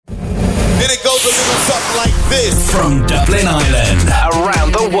this. From Dublin Island,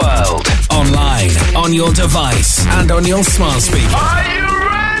 around the world, online, on your device, and on your smart speaker. Are you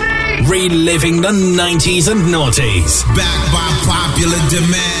ready? Reliving the 90s and noughties. Back by popular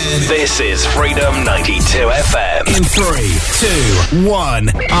demand. This is Freedom 92 FM. In 3, 2, 1,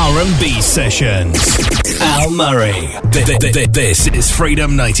 R&B Sessions. Al Murray. This is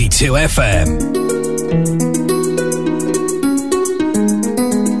Freedom 92 FM.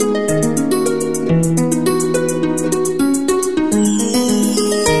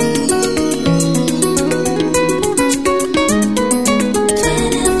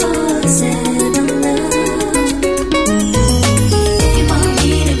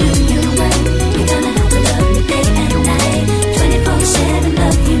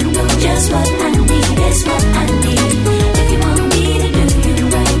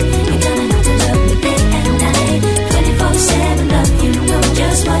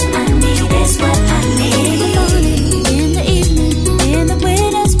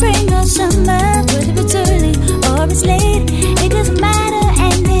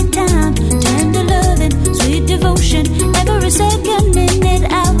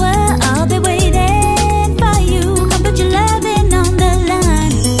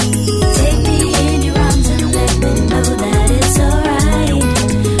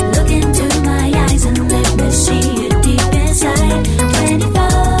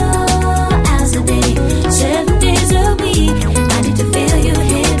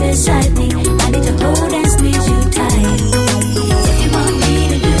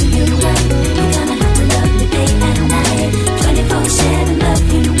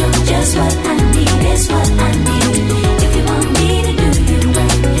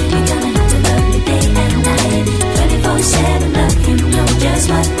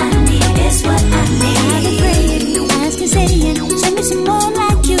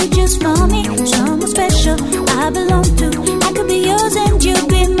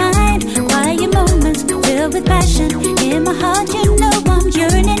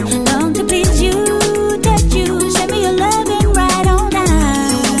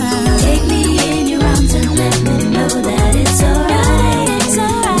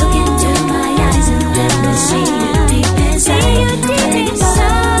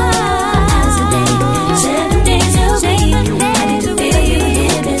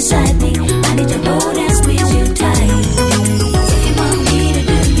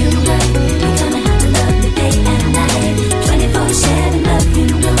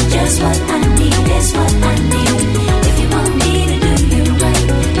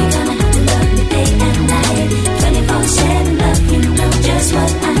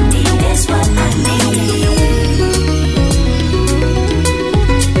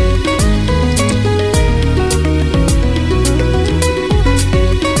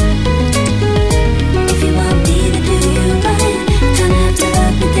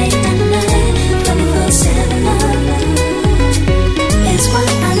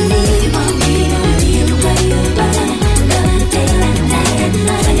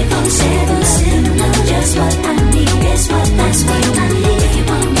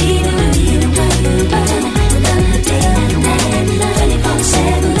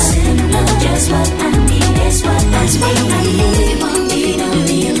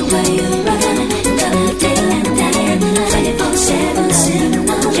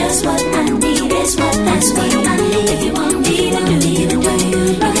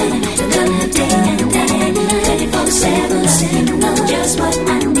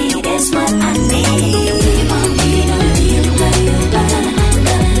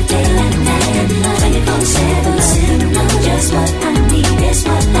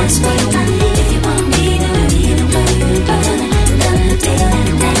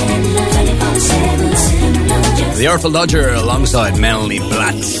 The Artful Dodger alongside Melanie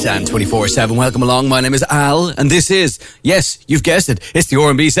Blatt and 24/7. Welcome along. My name is Al, and this is, yes, you've guessed it, it's the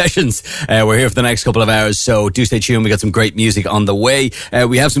R&B Sessions. We're here for the next couple of hours, so do stay tuned. We got some great music on the way.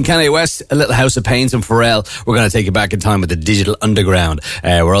 We have some Kanye West, a little House of Pain, some Pharrell. We're going to take you back in time with the Digital Underground.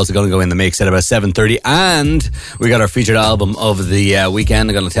 We're also going to go in the mix at about 7:30, and we got our featured album of the weekend.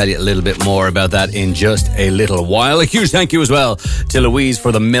 I'm going to tell you a little bit more about that in just a little while. A huge thank you as well to Louise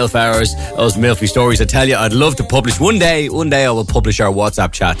for the MILF hours, those MILFy stories. I tell you, I'd love to publish one day I will publish our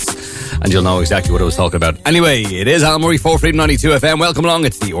WhatsApp chats and you'll know exactly what I was talking about. Anyway, it is Al Murray for Freedom 92 FM. Welcome along,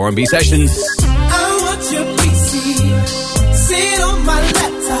 it's the R&B Sessions. I want your PC, sit on my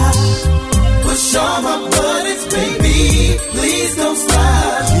laptop, push all my buttons, baby, please don't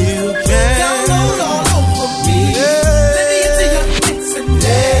stop. You can download all over me, let me into your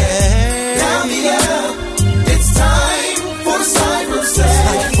internet, down me up, it's time for the cyber set.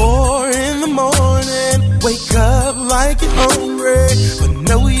 Like 4 in the morning, wake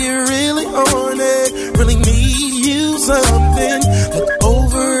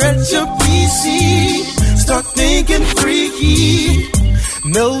thinking freaky.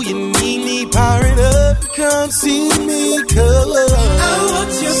 Know you need me, powering up, come see me, come on. I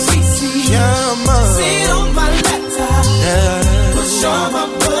want your PC, come on. Sit on my laptop, push all my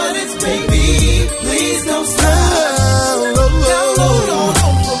buttons, baby. Please don't stop. Download all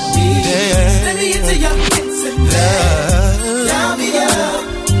over me. Let me into your internet. Down me up.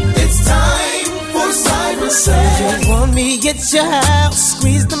 It's time for cyber sex. You want me at your house?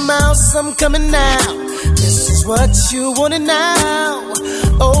 Squeeze the mouse, I'm coming now. This is what you want now.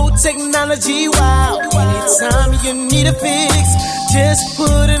 Oh, technology, wow. Anytime you need a fix, just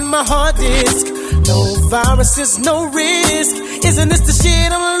put in my hard disk. No viruses, no risk. Isn't this the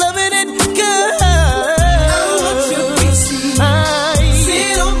shit? I'm loving it, girl. I want your PC.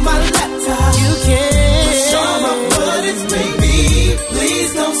 Sit on my laptop. You can push all my buttons, baby.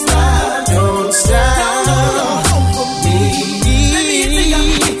 Please don't stop. Don't stop. Download all over me. Let me into your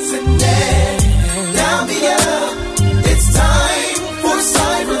internet. Down me up. It's time for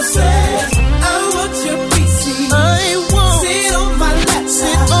cyber sex. I want your PC. I want. Sit on my laptop.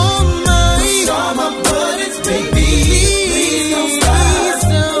 Sit on my. Push all my buttons, baby. Please don't stop.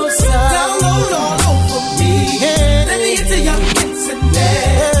 Don't stop. Download all over me. Let me into your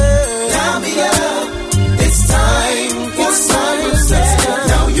internet. Down me up. It's time for cyber sex.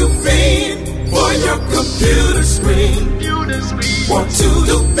 Now you're paying for your computer screen. Want to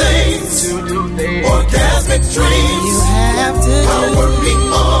do things, orgasmic dreams. You have to power me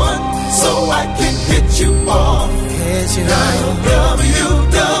on so I can hit you off. Now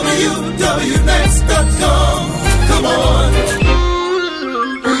www.next.com. Come on.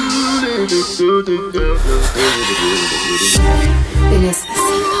 Te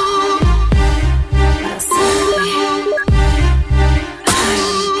necesito para siempre.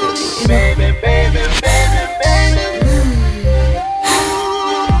 Baby, baby, baby, baby.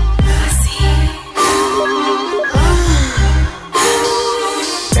 Así.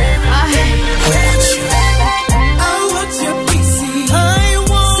 I want your PC. I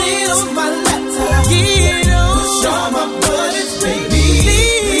want. Sit on my laptop. Get on. Push all my buttons, baby.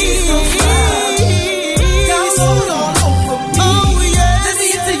 Please don't stop. Download all over me. Oh yeah. Let me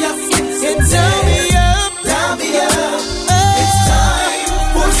into your internet. Down me up. Down me up. It's time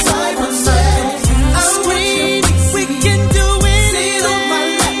for cyber sex. Scream. We can do it. Sit on my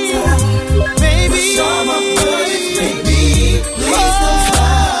laptop, baby. Push all my buttons, baby. Please don't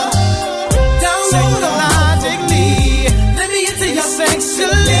stop. Download logically. Let me into your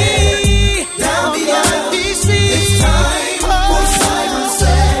sexually. Down me up. It's time for cyber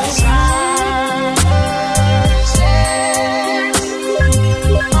sex.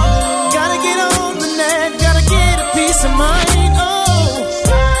 Gotta get on the net. Gotta get a piece of mind. Oh,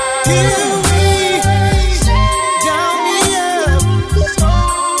 here we down me up.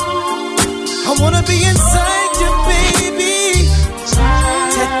 I wanna be inside you, baby.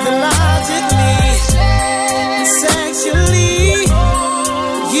 Technologically, sexually,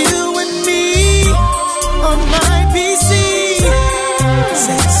 you and me on my PC.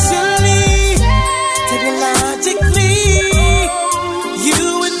 Sexually, technologically, you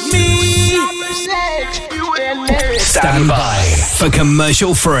and me. Stand by for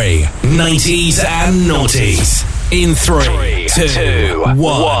commercial free 90s and noughties. In 3, 2,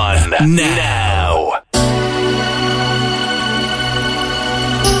 1, now.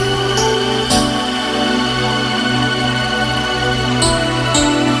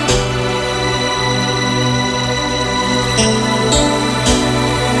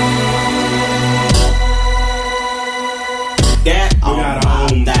 Get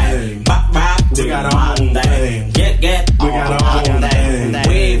on thing. Bop, bop. We got our own thing. Get on thing.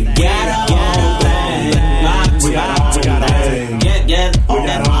 We've got our own thing. We got our own thing. Get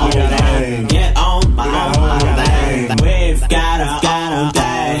on thing. Get on my own thing. We've got our own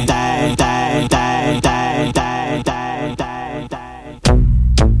thing.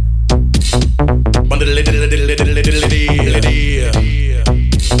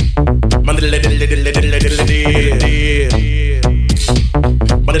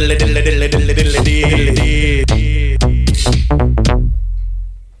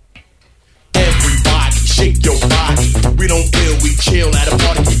 Everybody, shake your body. We don't kill, we chill at a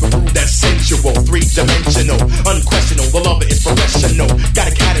party. Keep a groove that's sensual, three-dimensional, unquestionable. The lover is professional. Got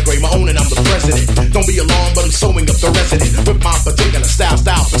a category, my own, and I'm the president. Don't be alarmed, but I'm sewing up the resident with my particular style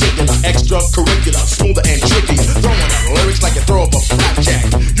particular, extracurricular, smoother and tricky. Throwing out lyrics like you throw up a flapjack.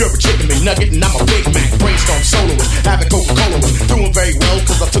 You're a chicken McNugget and I'm a Big Mac. Brainstorm soloist, having Coca-Cola with. Doing very well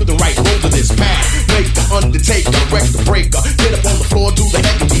cause I took the right road to this path. Make the undertaker, wreck the breaker. Get up on the floor, do the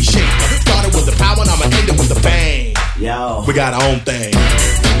heavy shaker. Started with the power and I'ma end it with the bang. Yo. We got our own thing.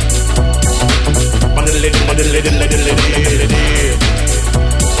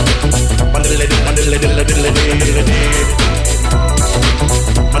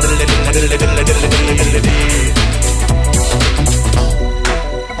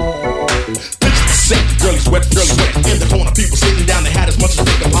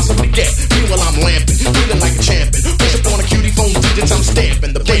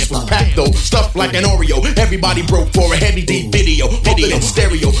 everybody broke for a heavy deep video. Hold it in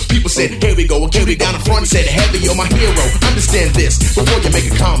stereo. People said, here we go. And came down the front and said, heavy, you're my hero. Understand this, before you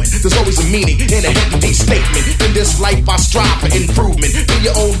make a comment, there's always a meaning in a heavy deep statement. In this life, I strive for improvement. Be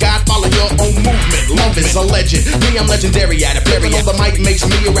your own God, follow your own movement. Love is a legend. Me, I'm legendary at it. Pairing on the mic makes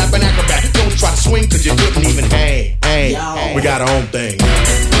me a rapping acrobat. Don't try to swing, cause you couldn't even hang. We got our own thing.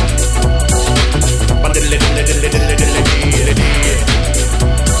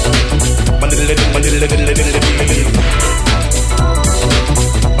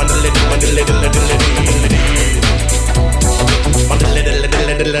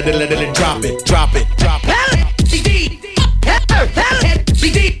 Drop it, drop it, drop it.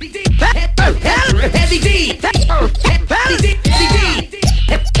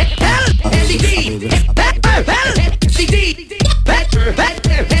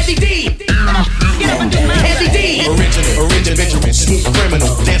 Original, smooth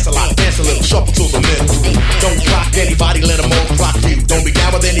criminal, dance a lot, dance a little, shuffle to the middle. Don't clock anybody, let them all clock you. Don't be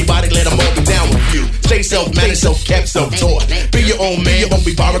down with anybody, let them all be down with you. Stay self-managed, self-kept, self-taught. Be your own man, don't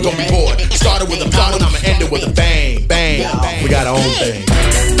be borrowed, don't be bored. Started with a power, and I'ma end it with a bang, bang. We got our own thing.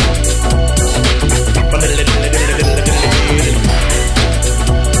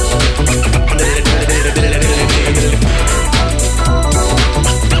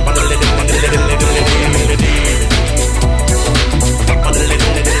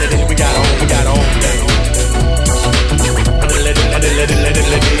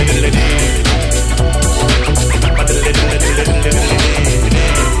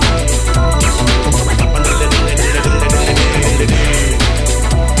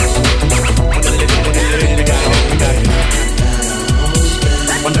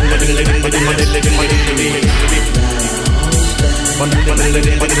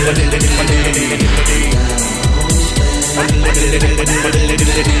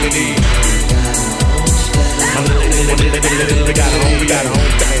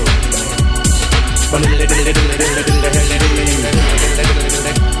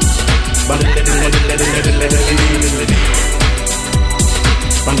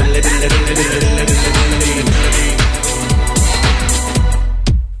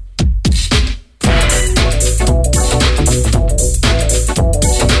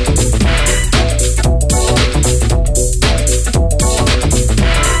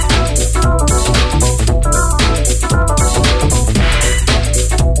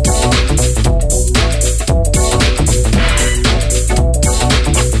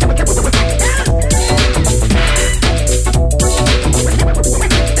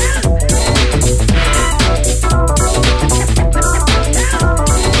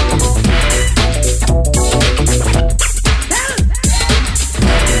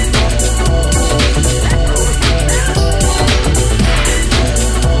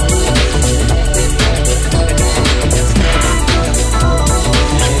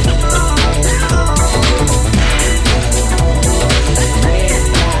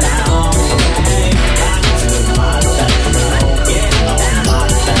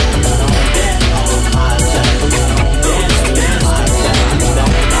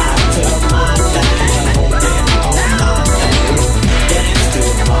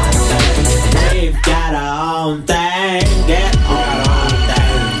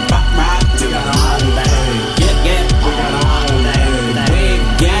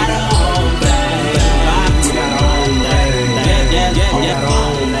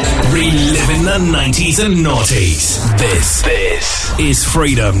 And noughties. This is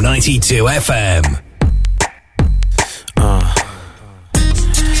Freedom 92 FM.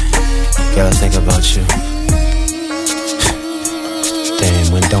 Gotta think about you.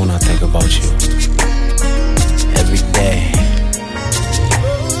 Damn, when don't I think about you? Every day,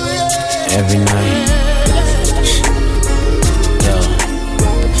 every night. Yo,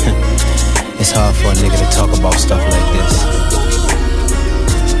 it's hard for a nigga to talk about stuff like this,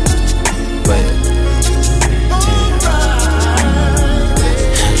 but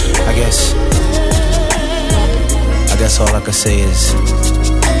I guess all I can say is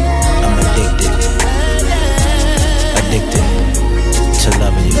I'm addicted to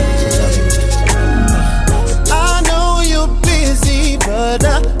loving you. I know you're busy, but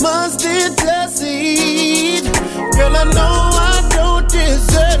I must intercede. Girl, I know I don't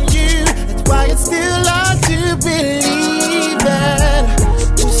deserve you. That's why it's still hard to believe that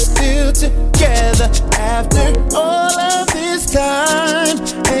we're still together after all of this time.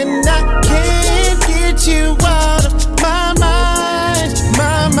 And I can't get you out of my mind.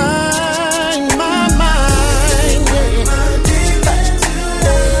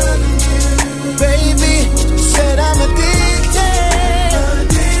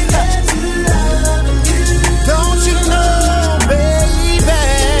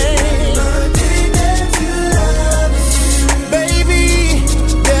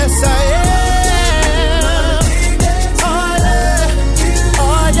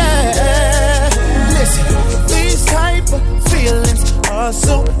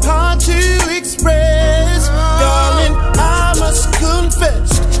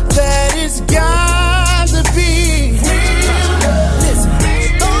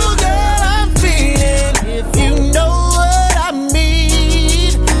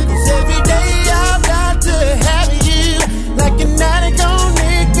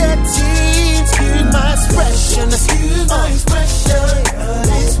 Excuse my expression, but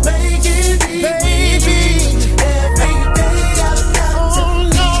it's making me baby. Every day I've got to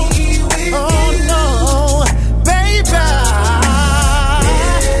be with you. Oh no, baby.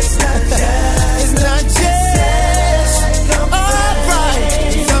 It's not just. Alright,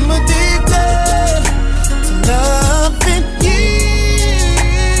 I'm addicted to loving you,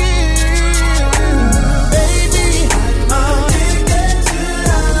 baby. I'm addicted to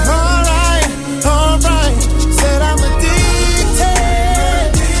loving you. Alright, said I'm addicted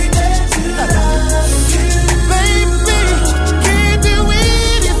to loving you, baby. Can't do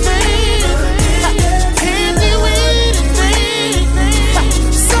anything, can't do anything.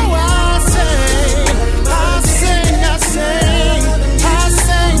 So I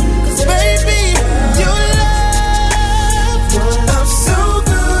sing, 'cause baby, your love, I'm so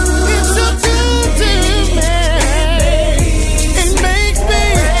good. It's so good to me. It makes me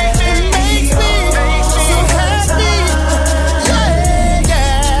so happy.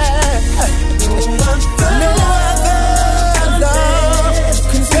 Yeah. No other love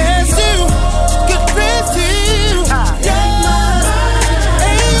compares to, compares to you.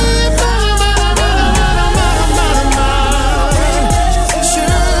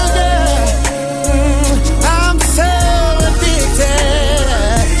 I'm so addicted,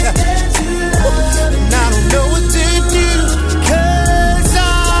 and I don't know what to do, 'cause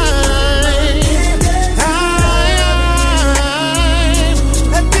I'm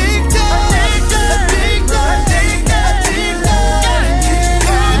addicted.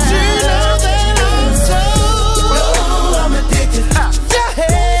 Don't you know that I'm so, I'm addicted.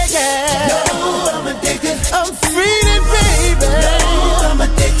 Yeah. No, I'm addicted. I'm freezing, baby. No, I'm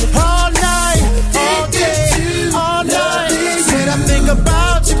addicted. All night, all day, all night. Said I think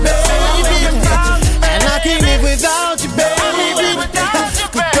about you, baby, and I can't live without you, baby.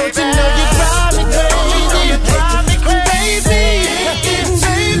 Don't you know you drive me crazy,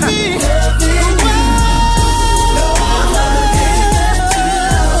 baby, baby.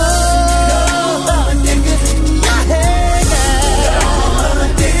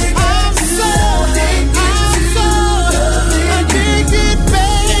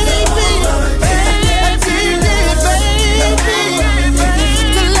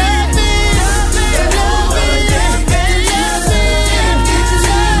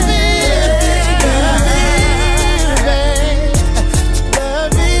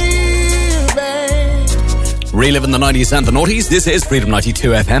 Reliving the 90s and the noughties. This is Freedom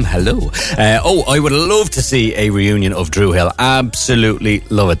 92 FM. Hello. I would love to see a reunion of Drew Hill. Absolutely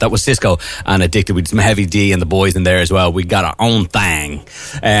love it. That was Cisco and Addicted. We did some Heavy D and the boys in there as well. We got our own thing.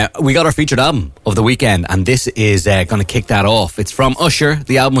 We got our featured album of the weekend, and this is going to kick that off. It's from Usher.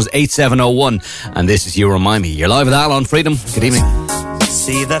 The album was 8701, and this is You Remind Me. You're live with Al on Freedom. Good evening.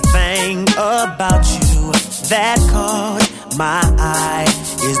 See, the thing about you that caught my eye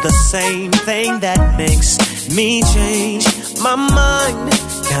is the same thing that makes me change my mind.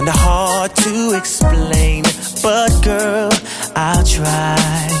 Kinda hard to explain, but girl, I'll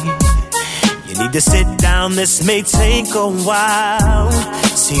try. You need to sit down, this may take a while.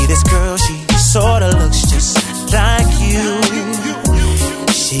 See, this girl, she sorta looks just like you.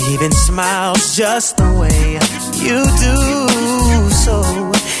 She even smiles just the way you do. So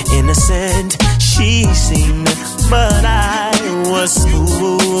innocent she seemed, but I was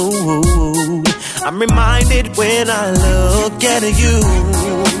fooled. I'm reminded when I look at you,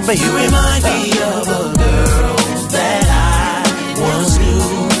 but you remind me of a girl that I once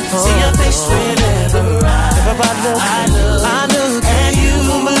knew. See your face whenever I look at you.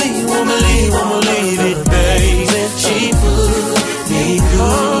 Won't believe it, baby. She put me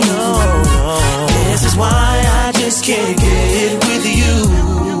through. This is why I just can't get with you.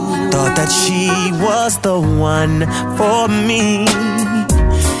 Thought that she was the one for me,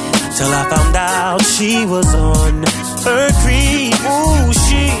 till I found out she was on her creep. Ooh,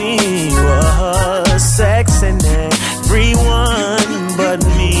 she was sexing everyone but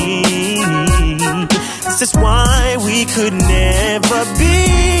me. This is why we could never be.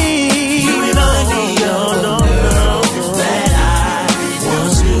 You remind me of no, that I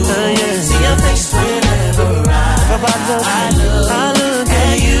once knew. Yeah. See your face whenever I look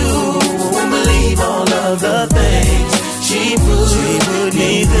at you. Won't believe all of the things she put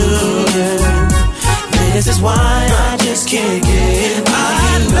me through. This is why I just can't get by.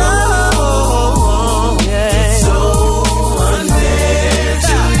 I know, yeah. It's so unfair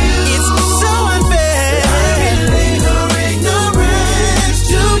to you. It's so unfair. I relate her ignorance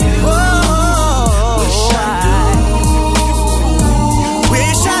to you.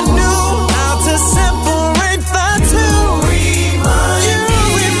 Wish I knew how to separate the two. You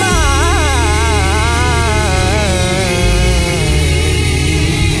remind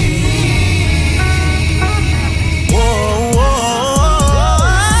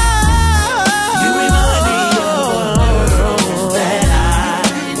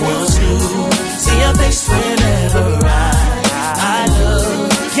face whenever I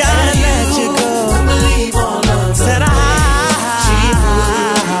look. Gotta let you go. Believe all of the said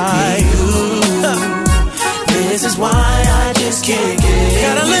this is why I just can't get.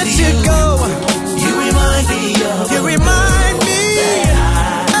 Gotta let you go. You remind me of. You remind me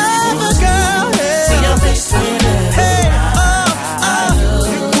of a girl. Hey. See your face whenever. Hey,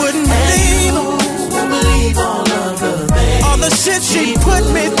 wouldn't believe all of the things. All the shit she put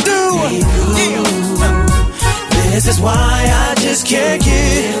me through. This is why I just can't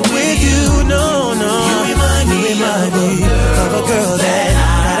get with you. No, no. You remind me of a girl that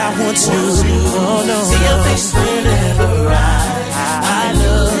I once knew. Oh no. See your face whenever I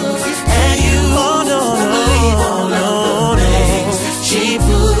look at you. Oh no, believe all of the things she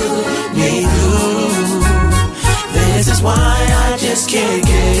put me through. This is why I just can't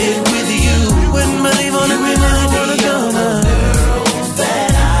get with you. Wouldn't believe on it, remind me of a girl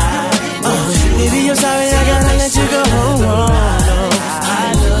that I baby, I'm sorry, I gotta let you go.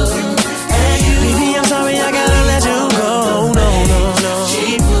 I look at you. Baby, I'm sorry, I gotta let you go. No, no, no. She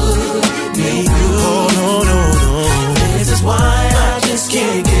put me through. Oh, no, no, no. This is why I just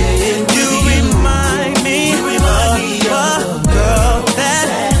can't get you. Remind me of a girl that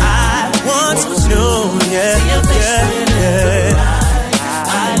I once knew. Yeah, yeah, yeah.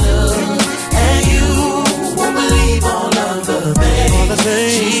 I look at you. Won't believe all of the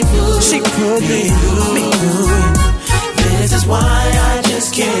things she put me through. This is why I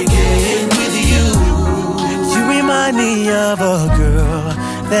just can't get with you. You remind me of a girl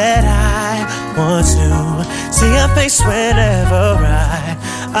that I once knew. See her face whenever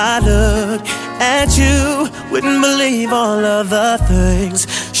I look at you. Wouldn't believe all of the things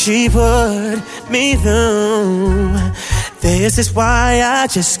she put me through. This is why I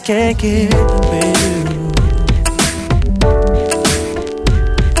just can't get with you.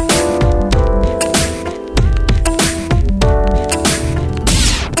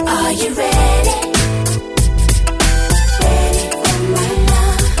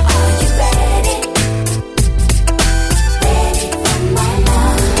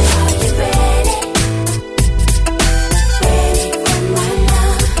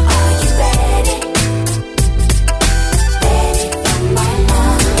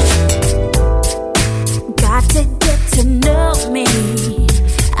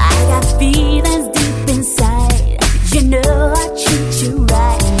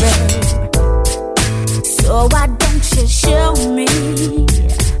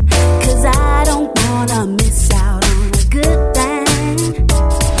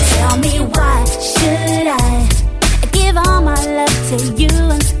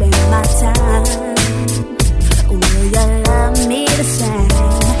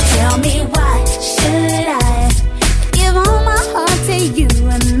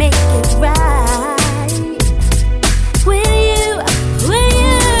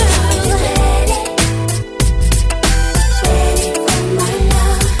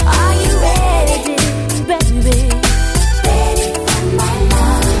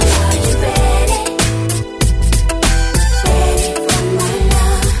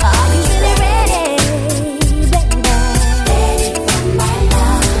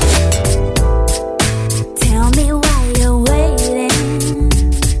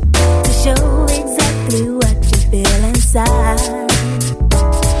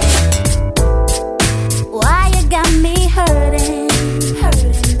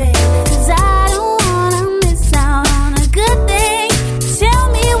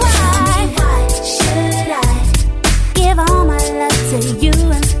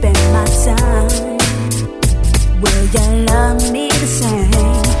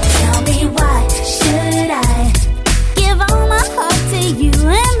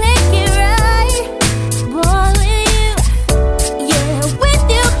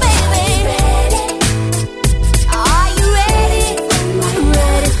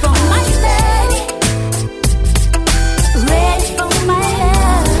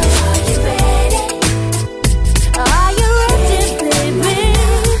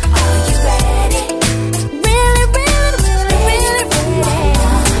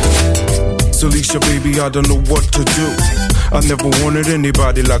 I don't know what to do. I never wanted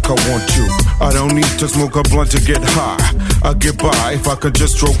anybody like I want you. I don't need to smoke a blunt to get high. I get by if I could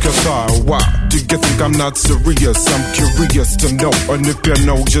just stroke your thigh. Why do you think I'm not serious? I'm curious to know, and if you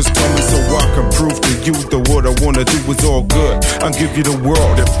know, just tell me so I can prove to you that what I wanna do is all good. I'll give you the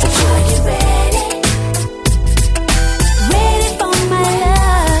world if I could. Are you ready? Ready for my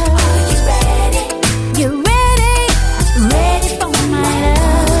love? Are you ready? You ready? Ready for my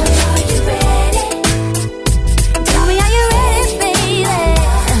love? Are you ready? Tell me, are you ready, baby?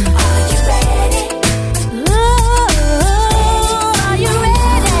 Are you ready?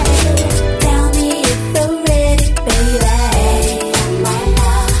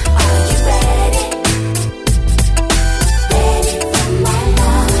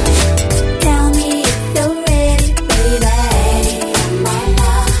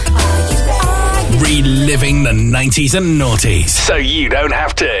 90s and noughties, so you don't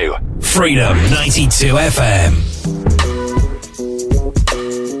have to. Freedom 92 FM.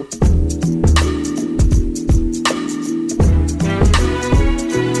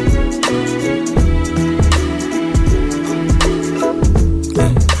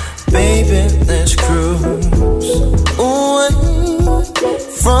 Baby, let's cruise away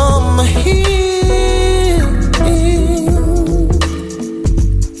from here.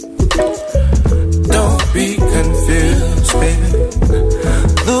 Don't be confused, baby.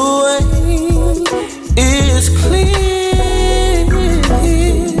 The way is clear.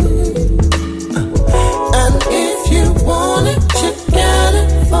 And if you want it, you got it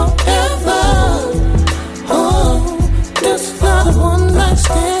forever. Oh, just not a one night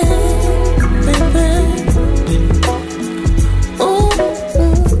stand, baby. Oh,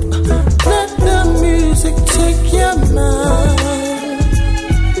 let the music take your mind.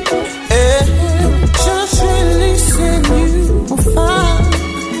 And just releasing you will find.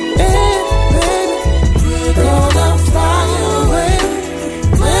 And baby, we're gonna fly away.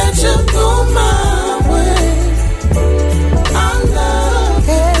 Let you go my way. I love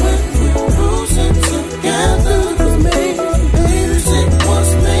it when we're cruising together with me. Music was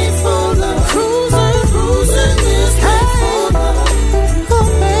made for love. Cruising is made for love. Oh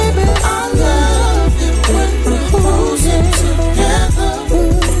baby, I love it when we're cruising together.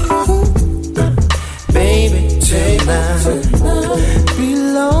 Baby, tonight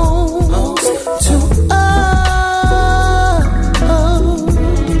belongs to us.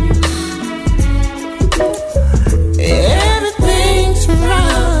 Everything's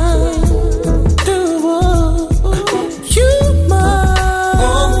right. Do what you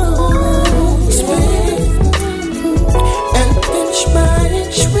must, baby. And inch by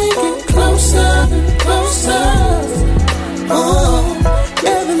inch we get closer and closer. Oh,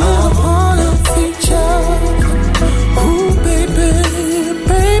 every little part of each other. Ooh, baby,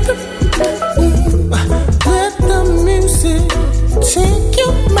 baby. Let the music take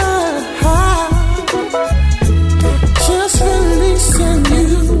your mind high. Just releasing you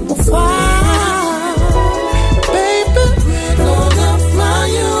will find. Baby, we're gonna fly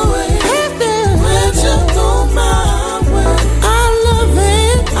away. Let you go my way. I love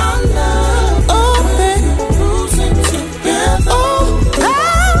it. Oh, baby, cruising together.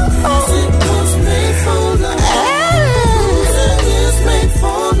 Music was made for love. Music is made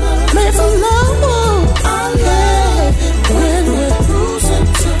for love. Made for love. I love it when we're cruising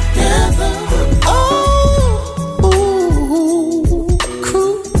together. Oh, ooh,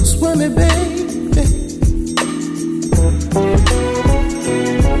 cruise with me, baby.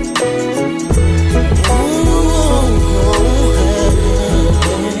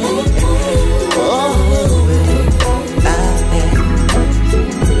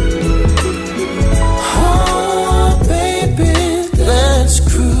 Oh, baby, let's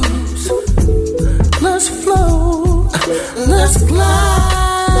cruise. Let's float. Let's glide.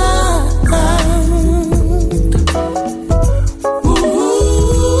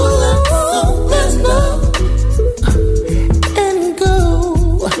 Ooh, let's go and go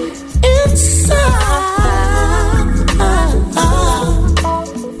inside.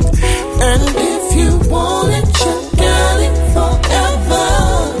 And if you want it, you got it forever.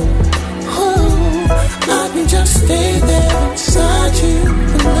 Oh, I can just stay there inside you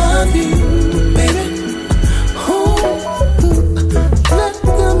and love you, baby. Oh, let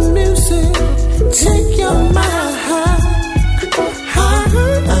the music take your mind high.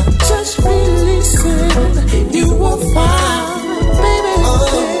 Just releasing, you will find, baby. Oh,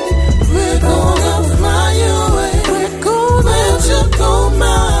 we're gonna fly away. We're gonna let you go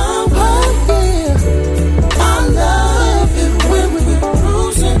my way. I love it when we're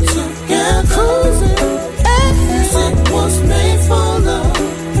cruising together. Music was made for love.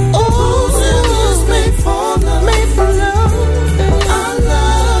 Cruising is made for love. Made for love. I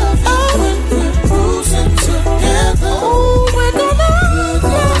love it when we're cruising together. Oh, we're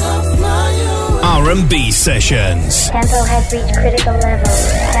gonna fly away. R&B Sessions. Tempo has reached critical level.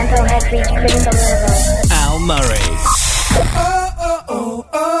 Tempo has reached critical level. Al Murray.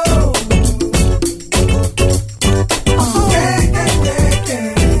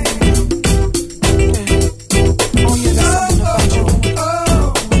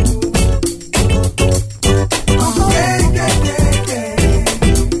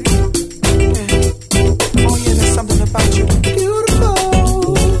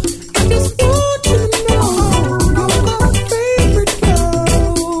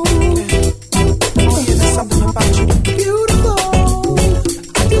 Beautiful.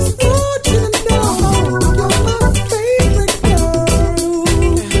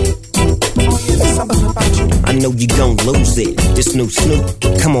 lose it. This new Snoop,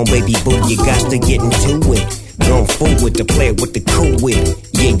 come on baby boo, you got to get into it. Going forward to play with the cool wit.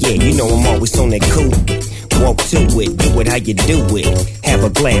 Yeah, you know I'm always on that cool. Walk to it, do it how you do it. Have a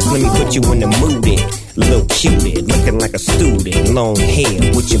glass, let me put you in the mood. Little cutie, looking like a student. Long hair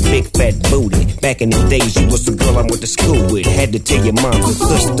with your big fat booty. Back in the days, you was the girl I went to school with. Had to tell your mom and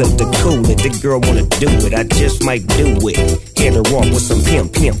sister to cool it. The girl wanna do it, I just might do it. Hit her off with some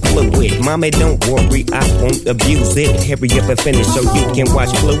pimp fluid. Mommy, don't worry, I won't abuse it. Hurry up and finish so you can watch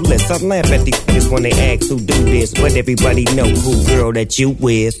Clueless. I laugh at these niggas when they ask who do this, but everybody know who girl that you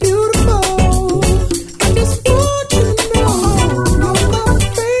is. Beautiful. I just want you to know you're my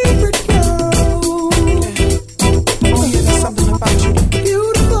favorite girl. Oh yeah, there's something about you.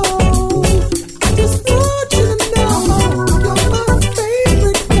 Beautiful. I just want you to know you're my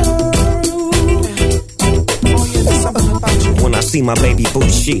favorite girl. Oh yeah, there's something about you. When I see my baby boo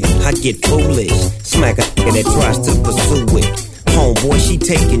shit, I get foolish. Smack a nigga that tries to pursue it. Homeboy, she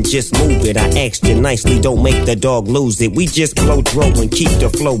taking, just move it. I asked you nicely, don't make the dog lose it. We just blow throw and keep the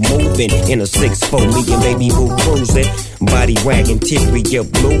flow moving. In a 6'4", me and baby boo cruising. Body wagging, teary, you're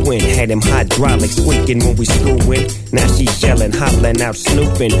blueing. Had them hydraulics squeaking when we screwing. Now she's yelling, hollering out,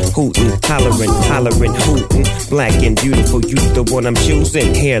 snooping, hooting, hollering, hooting. Black and beautiful, you the one I'm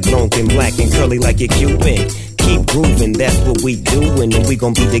choosing. Hair long and black and curly like a Cuban. Keep grooving, that's what we doing. And we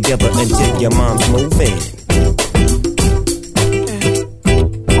gon' be together until your mom's moving.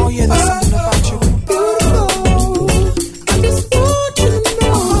 Yeah, there's something about you. Beautiful. I just want you to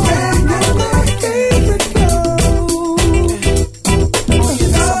know you're my favorite girl. Oh yeah,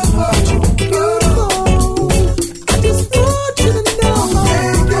 there's something about you. Beautiful. I just want you to know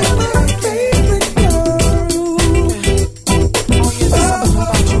you're my favorite girl. Oh yeah, there's something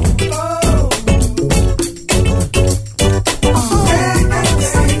about you. I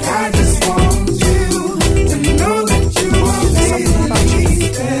just want you to know that you are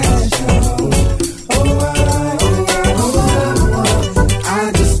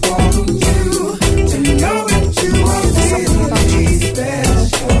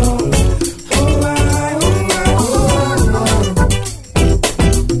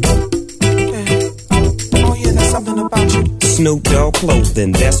something about you. Snoop Dogg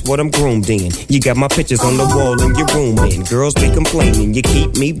clothing, that's what I'm groomed in. You got my pictures on the wall in your room, and girls be complaining, you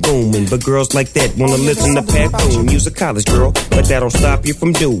keep me booming. But girls like that wanna listen to Pat Boone. You's a college girl, but that don't stop you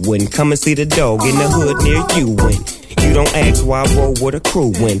from doing. Come and see the dog in the hood near you. And you don't ask why I roll with a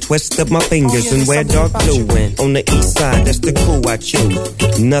crew. And twist up my fingers and wear dark blue. And on the east side, that's the crew I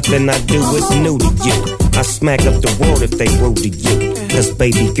choose. Nothing I do is new to you. I smack up the world if they rude to you. Cause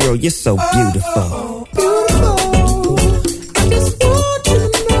baby girl, you're so beautiful.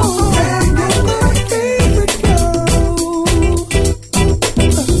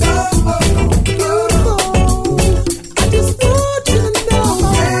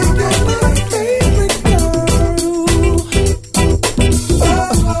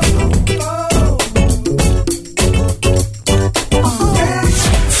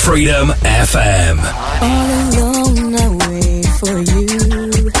 Freedom FM. All alone I wait for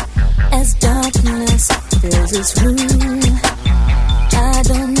you as darkness fills this room. I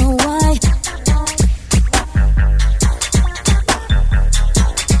don't know why.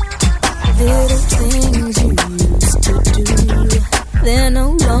 Little things you used to do, they're no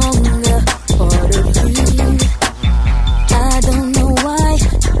longer part of you. I don't know why.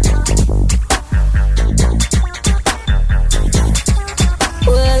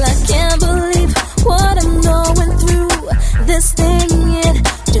 Well, I can't believe what I'm going through. This thing, it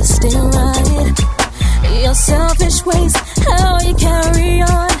just ain't right. Your selfish ways, how you carry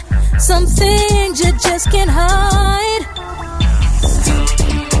on. Some things you just can't hide.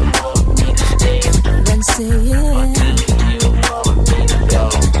 Then say it.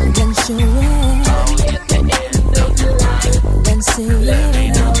 Then show it. Then say it. Then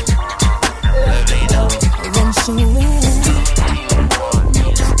show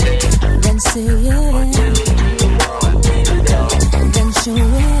it. Then say it. Then show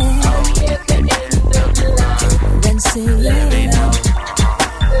it. Then say it.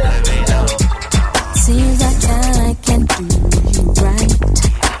 Seems like time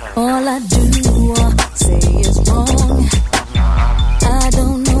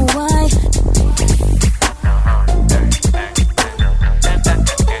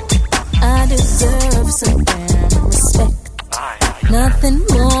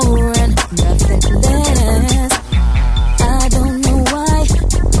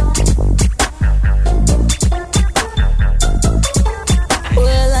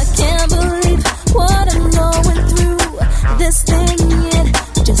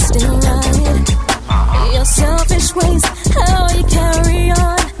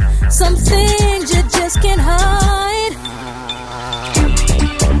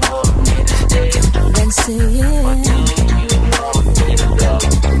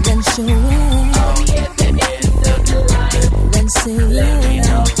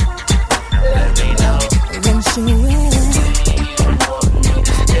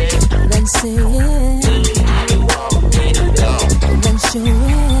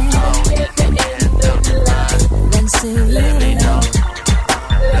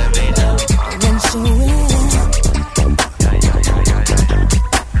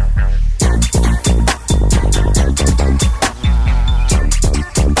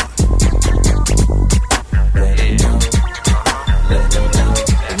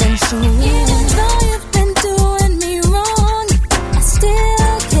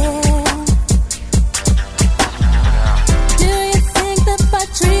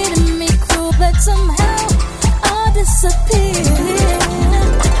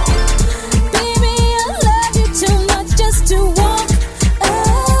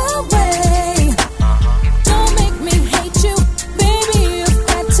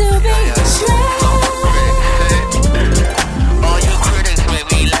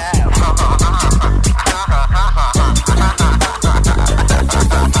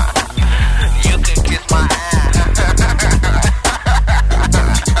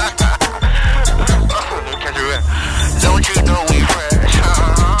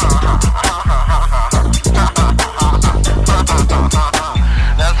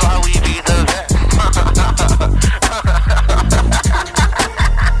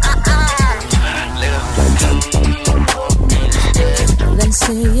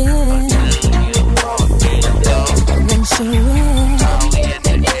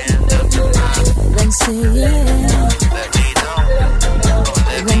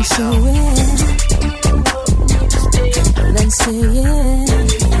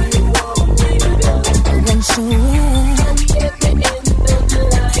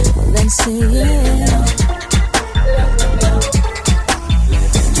see it.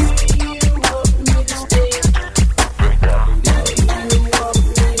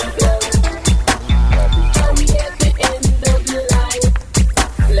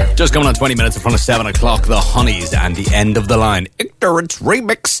 Just coming on 20 minutes in front of 7 o'clock, the Honeys and the End of the Line Ignorance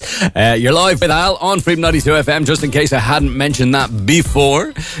Remix. You're live with Al on Freedom 92 FM, just in case I hadn't mentioned that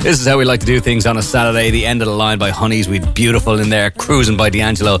before. This is how we like to do things on a Saturday. The End of the Line by Honeys with Beautiful in there, Cruising by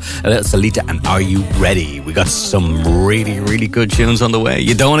D'Angelo, a little Salita, and Are You Ready? We got some really, really good tunes on the way.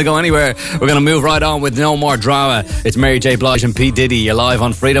 You don't want to go anywhere. We're going to move right on with No More Drama. It's Mary J. Blige and P. Diddy. You're live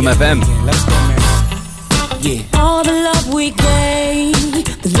on Freedom FM. Let's go, Mary. Yeah. All the love we gave,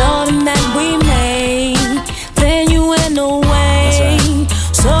 the love that we made, then you went away. Right.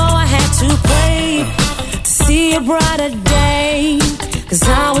 So I had to pray to see a brighter day, 'cause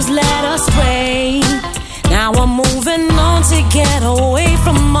I was led astray. Now I'm moving on to get away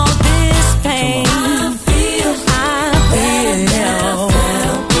from all this pain. I feel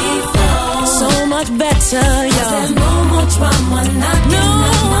so much better, y'all. There's no more drama, not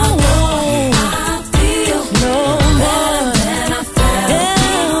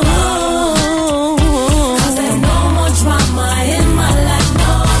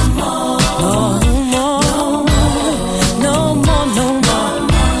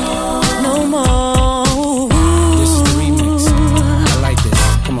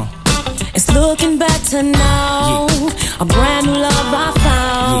now, a brand new love I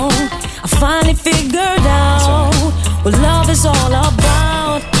found. I finally figured out what love is all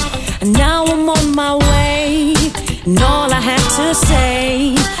about. And now I'm on my way, and all I have to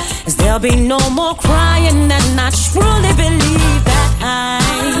say is there'll be no more crying. And I truly believe that I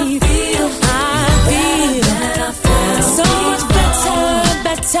feel so much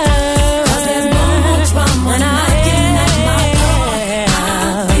better. 'Cause there's no more drama, and I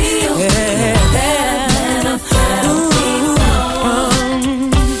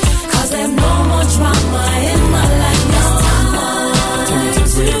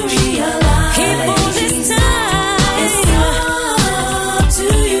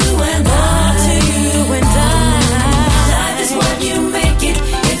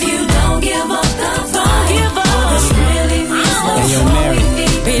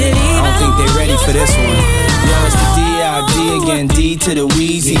for this one. Yo, it's the D.I.D. again, D to the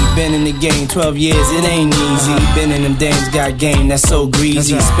Wheezy. Been in the game 12 years, it ain't easy. Been in them dames, got game, that's so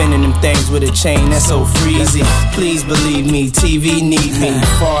greasy. Spinning them things with a chain, that's so freezy. Please believe me, TV need me.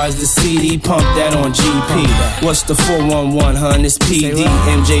 As far as the CD, pump that on GP. What's the 411, hun? It's PD,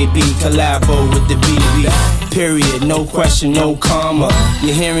 MJB, collabo with the BB. Period, no question, no comma.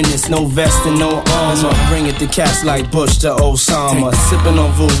 You're hearing this, no vest and no armor. Bring it to cats like Bush to Osama. Sipping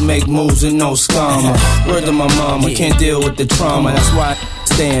on Vooz, make moves and no scammer. Word to my mama, can't deal with the trauma. That's why I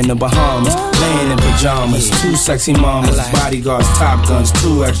stay in the Bahamas, laying in pajamas. Two sexy mamas, bodyguards, top guns,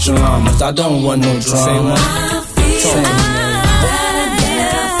 2 extra llamas. I don't want no drama.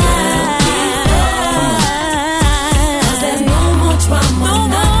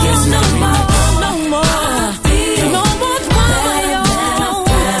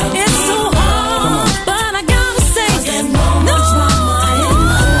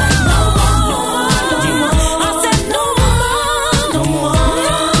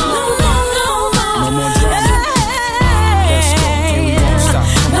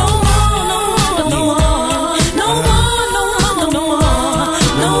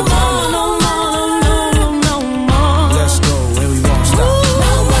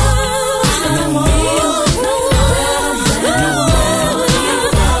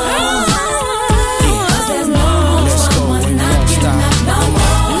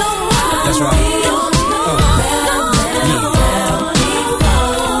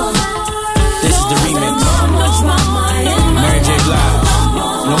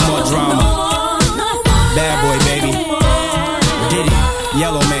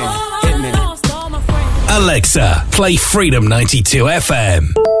 Alexa, play Freedom 92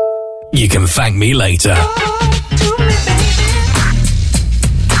 FM. You can thank me later.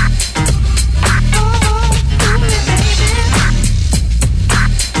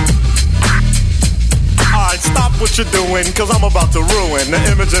 Stop what you're doing, 'cause I'm about to ruin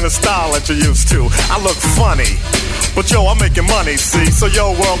the image and the style that you're used to. I look funny, but yo, I'm making money, see? So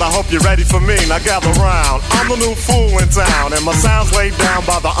yo, world, I hope you're ready for me. Now gather round. I'm the new fool in town, and my sound's laid down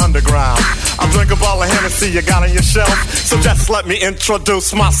by the underground. I drink a bottle of Hennessy you got on your shelf, so just let me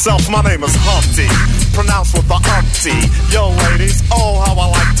introduce myself. My name is Humpty, pronounced with the umpty. Yo, ladies, oh, how I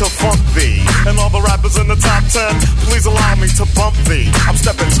like to funk thee. And all the rappers in the top 10, please allow me to bump thee. I'm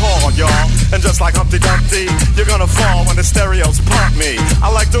stepping tall, y'all, and just like Humpty Dumpty, you're gonna fall when the stereos pump me. I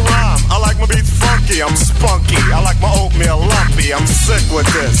like to rhyme, humpy, I'm spunky. I like my oatmeal lumpy, I'm sick with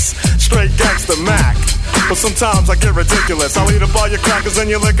this. Straight gangster Mac. But sometimes I get ridiculous. I'll eat up all your crackers and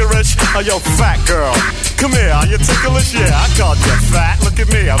your licorice. Oh, yo, fat girl, come here, are you ticklish? Yeah, I called you fat. Look at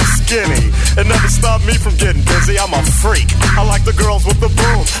me, I'm skinny. It never stopped me from getting busy. I'm a freak. I like the girls with the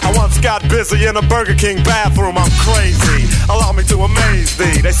boom. I once got busy in a Burger King bathroom. I'm crazy. Allow me to amaze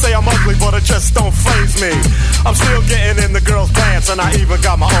thee. They say I'm ugly, but it just don't faze me. I'm still getting in the girls' pants, and I even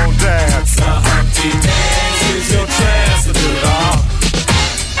got my own dance. The Humpty Dance is your chance to do the hump.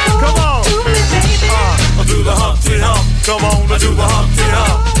 Come on, I do the Humpty Hump. Come on, I do the Humpty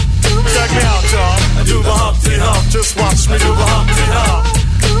Hump. Check me out, y'all. I do the Humpty Hump. Just watch me do the Humpty Hump.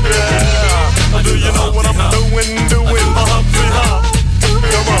 Yeah, I do you know what I'm doing the Humpty Hump.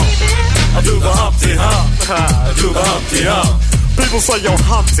 Come on, I do the Humpty Hump. I do the Humpty Hump. People say, yo,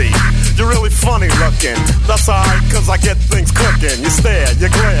 Humpty, you're really funny looking. That's alright, cause I get things cooking. You stare, you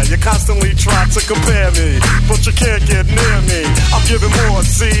glare, you constantly try to compare me, but you can't get near me. I'm giving more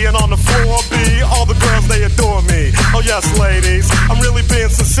C, and on the floor B, all the girls, they adore me. Oh yes, ladies, I'm really being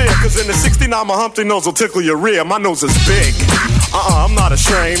sincere, cause in the 69, my Humpty nose will tickle your rear. My nose is big. I'm not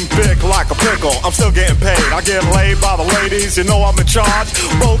ashamed, big like a pickle. I'm still getting paid. I get laid by the ladies, you know I'm in charge.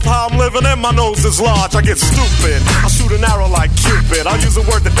 Both how I'm living and my nose is large. I get stupid, I shoot an arrow like Cupid. I'll use a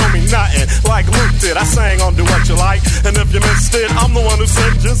word that don't mean nothing, like Luke did. I sang on Do What You Like, and if you missed it, I'm the one who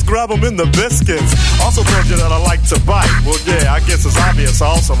said just grab them in the biscuits. Also told you that I like to bite. Well, yeah, I guess it's obvious I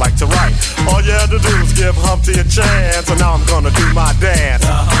also like to write. All you had to do was give Humpty a chance, and now I'm gonna do my dance.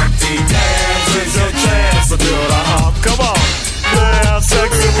 The Humpty Dance is your chance to do the hump. Come on. Yeah,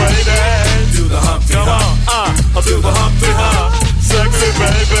 sexy lady. Do the Humpty Hump. I'll do the Humpty Hump. Sexy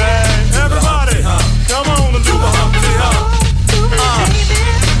baby. Everybody, come on and do the Humpty Hump.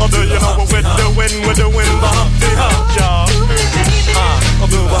 Oh, do you know what we're doing? We're doing the Humpty Hump, y'all. I'll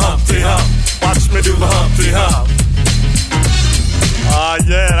do the Humpty Hump. Watch me do the Humpty Hump.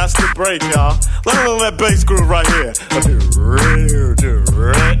 Yeah, that's the break, y'all. Let me that bass groove right here.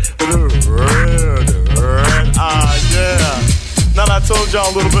 Yeah. Now that I told y'all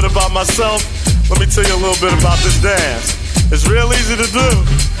a little bit about myself, let me tell you a little bit about this dance. It's real easy to do.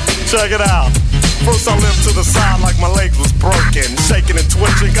 Check it out. First I limped to the side like my legs was broken, shaking and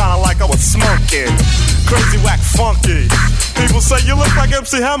twitching, kinda like I was smoking. Crazy, whack, funky. People say you look like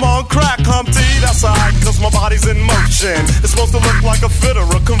MC Hammer on crack, Humpty. That's alright, cause my body's in motion. It's supposed to look like a fit or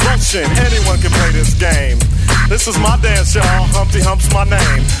a convulsion. Anyone can play this game. This is my dance, y'all. Humpty Hump's my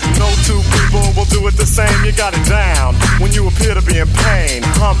name. No two people will do it the same. You got it down when you appear to be in pain.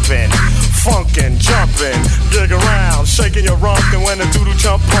 Humping, funkin', jumping, dig around, shaking your rump. And when a doodle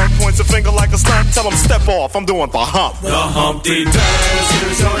jump punk points a finger like a stunt, tell him step off. I'm doing the hump. The Humpty Dance,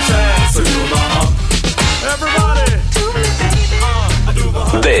 here's your chance to do the hump. Everybody.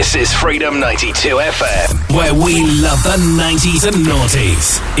 This is Freedom 92 FM, where we love the 90s and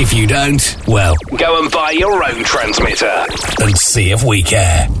noughties. If you don't, well, go and buy your own transmitter and see if we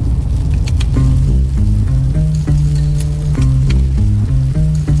care.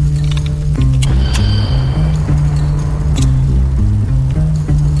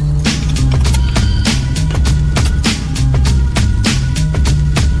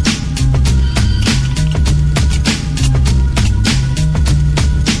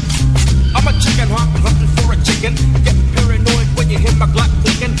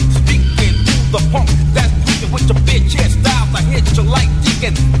 Speaking to the punk that's tweaking with your bitch ass styles. I hit you like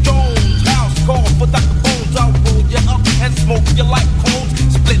deacon.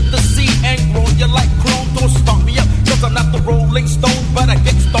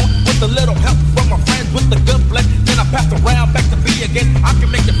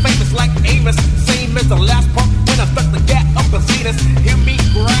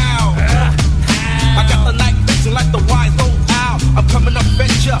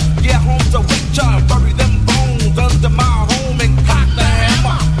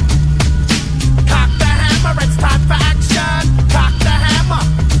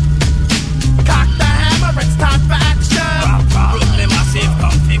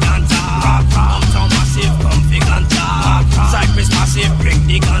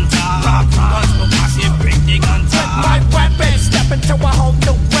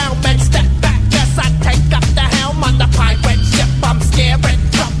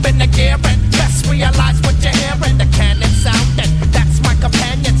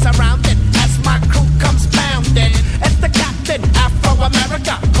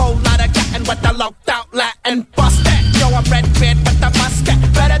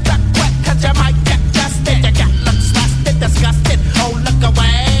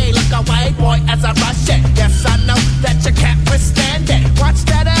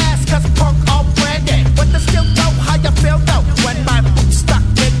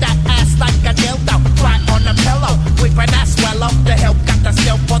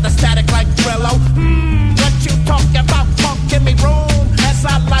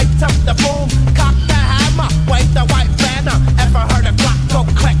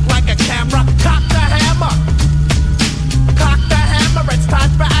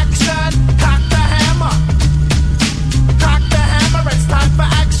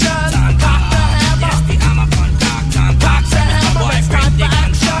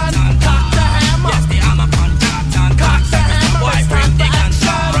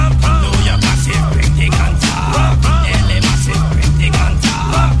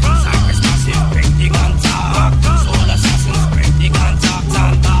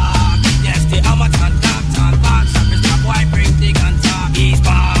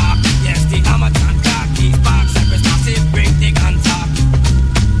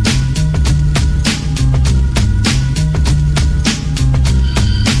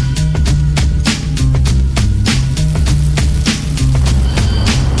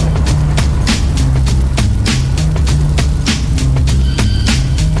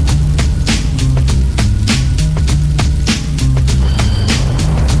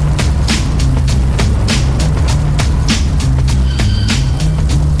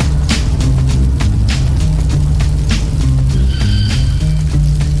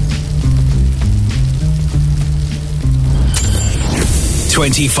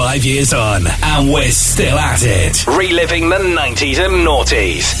 25 years on, and we're still at it. Reliving the 90s and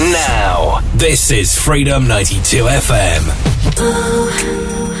noughties. Now, this is Freedom 92 FM. Oh,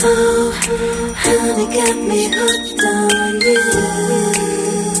 honey got me hooked on you.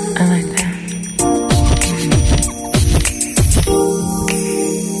 I like that.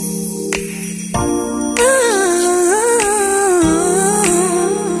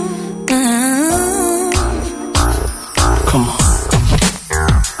 Come on.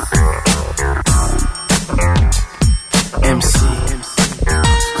 MC.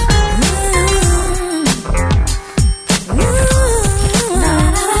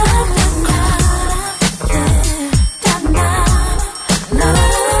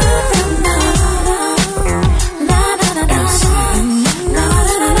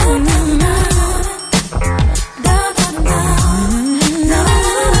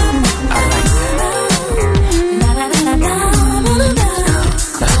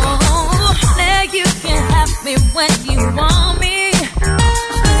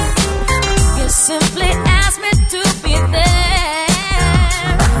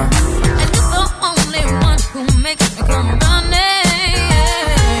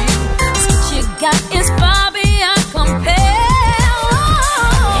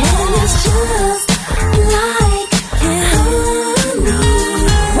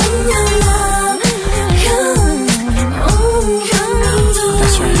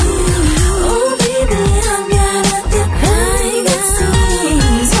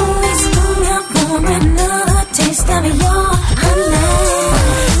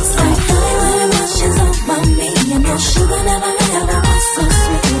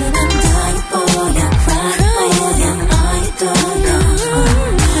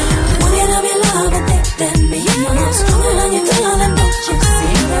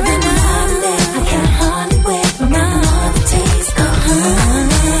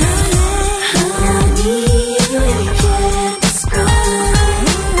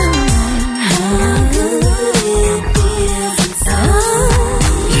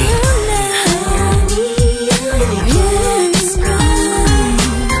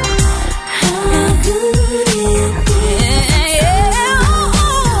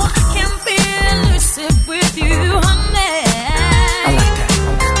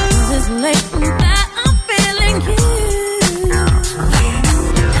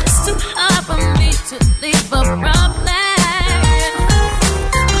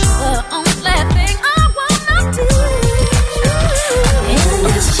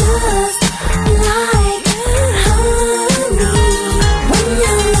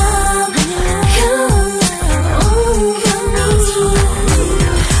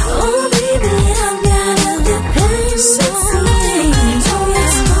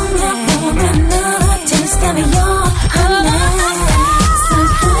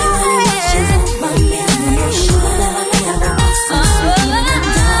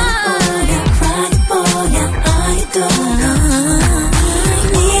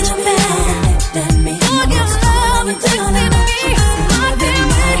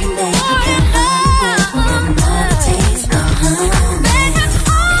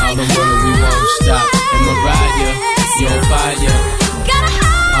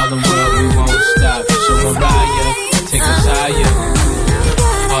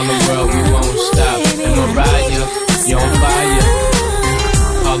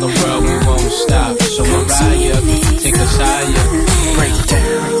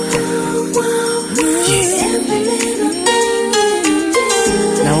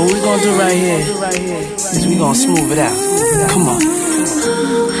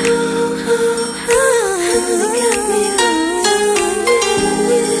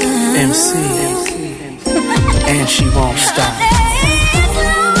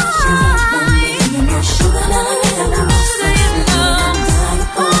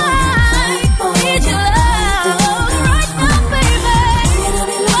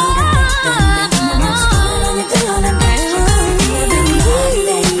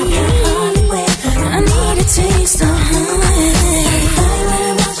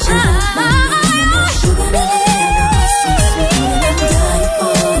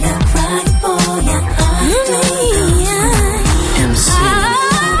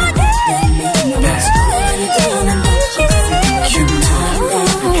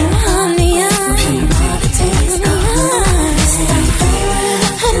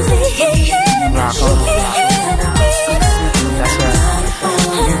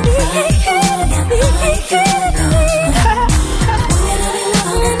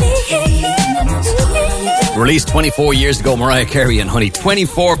 Released 24 years ago, Mariah Carey and Honey.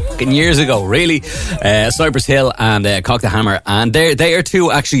 24 fucking years ago, really. Cypress Hill and Cock the Hammer. And they are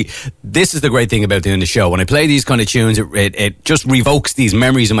two, actually, this is the great thing about doing the show. When I play these kind of tunes, it just revokes these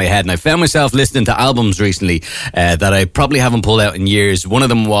memories in my head. And I found myself listening to albums recently that I probably haven't pulled out in years. One of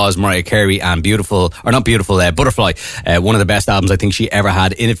them was Mariah Carey and Butterfly. One of the best albums I think she ever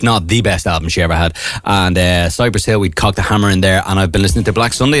had, if not the best album she ever had. And Cypress Hill, we'd Cock the Hammer in there. And I've been listening to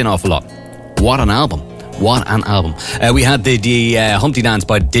Black Sunday an awful lot. What an album. What an album. We had the Humpty Dance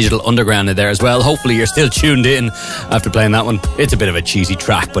by Digital Underground in there as well. Hopefully you're still tuned in after playing that one. It's a bit of a cheesy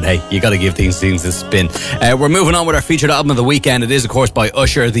track, but hey, you got to give these things a spin. We're moving on with our featured album of the weekend. It is, of course, by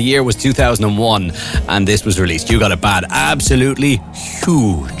Usher. The year was 2001, and this was released. You Got It Bad. Absolutely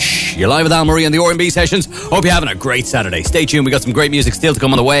huge. You're live with Al Murray and the R&B Sessions. Hope you're having a great Saturday. Stay tuned. We got some great music still to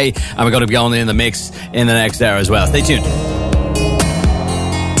come on the way, and we're going to be going in the mix in the next hour as well. Stay tuned.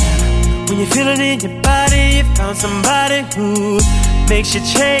 When you feel it in your body, you found somebody who makes you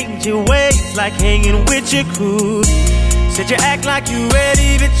change your ways, like hanging with your crew. Said you act like you're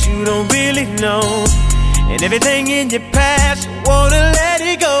ready, but you don't really know. And everything in your past, you wanna let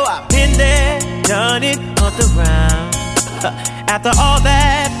it go. I've been there, done it, on the round. After all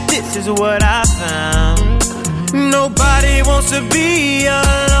that, this is what I found. Nobody wants to be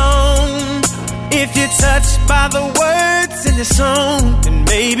alone. If you're touched by the words in the song, then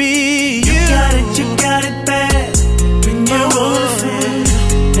maybe you got it bad. When you're on the phone,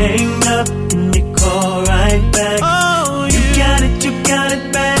 hang up and you call right back. Oh, you got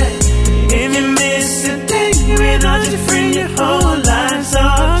it bad. If you miss a day without your friend, your whole life's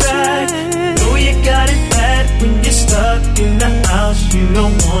off track. Know you got it bad when you're stuck in the house. You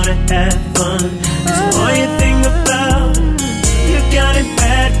don't wanna have fun. That's all you think about. You got it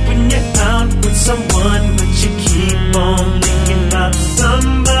bad when you're out with someone, but you keep on thinking about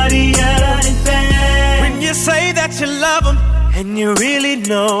somebody else. When you say that you love them, and you really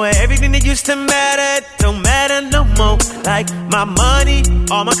know everything that used to matter don't matter no more. Like my money,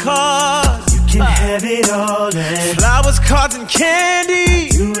 all my cars, you can have it all. And flowers, cards, and candy,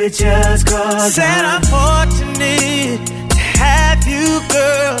 you were just cause said I'm fortunate to have you,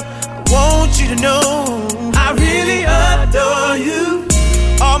 girl. I want you to know I really adore you.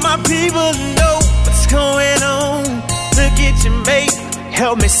 All my people know what's going on. Look at your mate,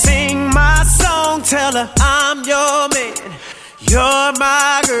 help me sing my song. Tell her I'm your man, you're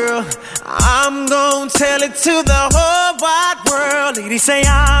my girl. I'm gonna tell it to the whole wide world. Ladies say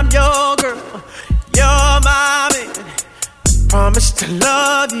I'm your girl, you're my man. Promise to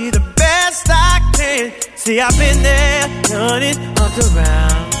love you the best I can. See, I've been there, done it, up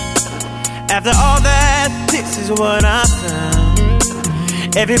around. After all that, this is what I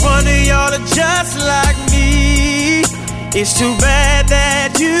found. Every one of y'all are just like me. It's too bad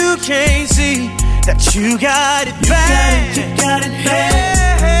that you can't see that you got it bad. You got it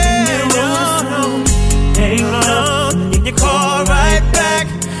bad. When you're on the phone, hang up and you call right back.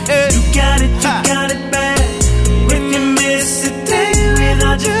 You got it bad. When you miss a day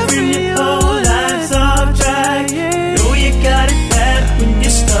without your friend, your whole life's off track. Know you got it bad when you're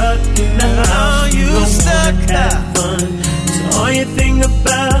stuck in the house. You don't wanna have fun. That's all you think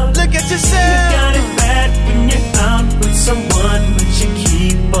about. Look at yourself. You got it bad when you're out with someone, but you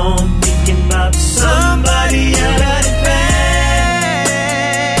keep on thinking about somebody else. Got it bad.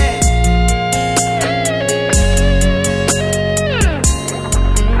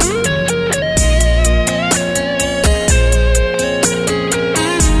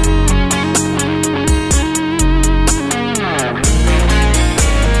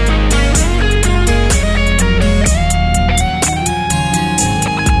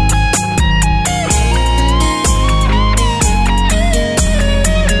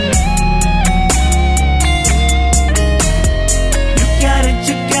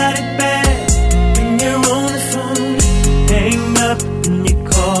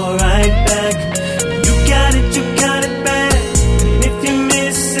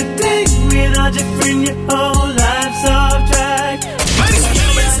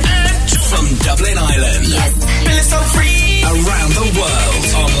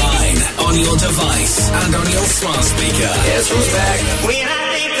 On your device and on your smart speaker. Guess who's back? When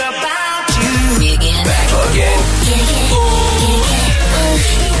I think about you Back again.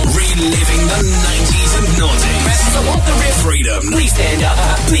 Reliving the 90s and noughties. I want the real freedom. Please stand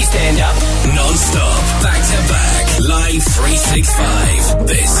up. Please stand up. Non-stop. Back to back. Live 365.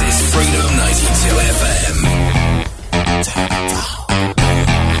 This is Freedom 92 FM. Turn it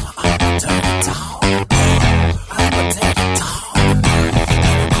down. Turn it down.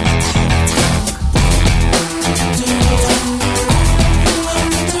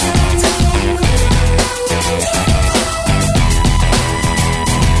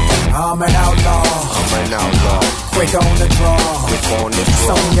 quick on the draw.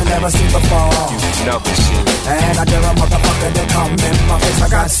 Something you never seen before. Never seen. And I dare a motherfucker to come in my face. I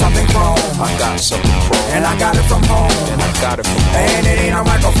got something chrome. And I got it from home. And it ain't a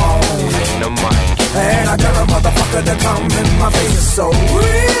microphone. It ain't a mic. And I dare a motherfucker to come in my face. It's so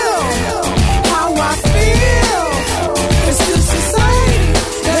real how I feel. It's this society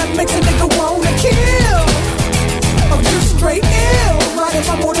that makes a nigga wanna kill. I'm just straight ill, riding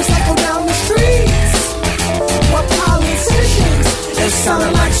my motorcycle down the streets. What politicians, they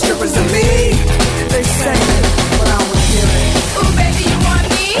sounding like strippers to me. They say it, but I wanna hear it. Ooh, baby, you want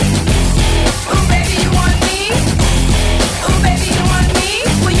me? Ooh, baby, you want me? Ooh, baby, you want me?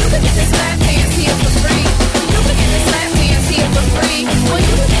 Well, you can get this lap dance here for free. You can get this lap dance here for free. Well,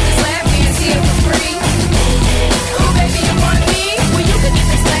 you can get this lap dance here for free. Ooh, baby, you want me? Well, you can get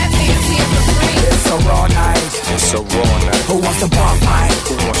this lap dance here for free. It's a raw night. It's a raw night. Who wants to bar fight?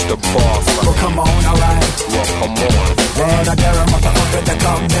 Who wants to bar fight? Well, come on, alright. Well, come on. And I dare a motherfucker to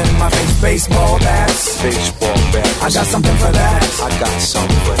come in my face. Baseball bats. Baseball bats. I got something for that. I got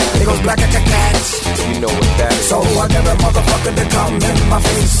something for that. It goes black like a cat. You know what that is. So I dare a motherfucker to come in my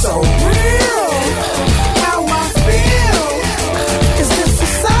face. So real how I feel. Is this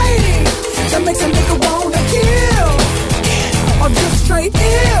society that makes a nigga wanna kill? Or just straight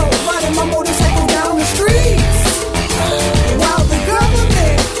ill, riding my motorcycle down the streets. While the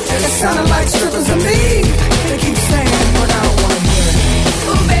government is sounding like strippers to me. They keep saying, but I don't wanna hear it.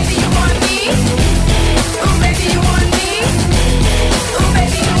 Ooh, baby, you want me? Ooh, baby, you want me? Ooh,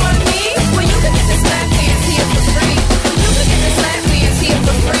 baby, you want me? Well, you can get this lap dance here for free. You can get this lap dance here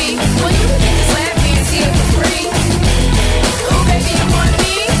for free. Well, you can get this lap dance here for free. Ooh, baby, you want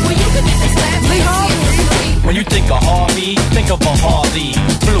me? Well, you can get this lap dance here for free. When you think of Harvey, think of a Harley.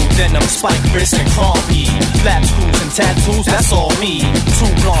 Blue denim, spike wrist, and Harvey. Black screws and tattoos, that's all me. Two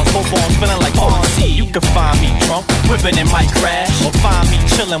blondes, both arms feeling like R&B. You can find me drunk, whipping in my crash. Or find me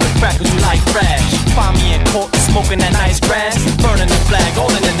chilling with crackers who like trash. Find me in court, smoking that nice grass. Burning the flag, all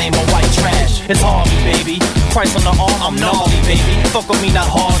in the name of white trash. It's Harvey, baby. Price on the arm, I'm gnarly, baby. Fuck with me, not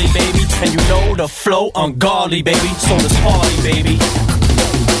Hardy, baby. And you know the flow, ungodly, baby. So let's party, baby.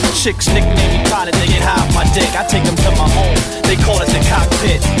 Chicks nickname me Pilot, they get high off my dick. I take them to my home, they call it the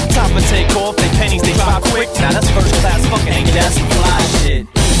cockpit. Time for take off, they pennies, they drop quick. Now that's first class fucking, ain't that some fly shit?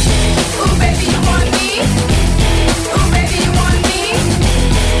 Ooh, baby, you want me? Ooh, baby, you want me?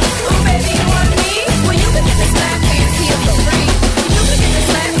 Ooh, baby, you want me? Well, you can get this lap dance here for free. You can get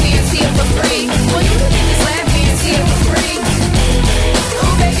this lap dance here for free. Well, you can get this lap dance here for free.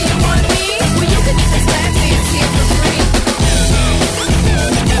 Ooh, baby, you want me? Well, you can get this lap dance here for free.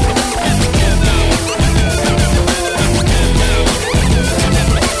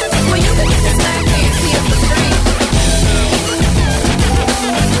 Well, you can get this lap dance here for free.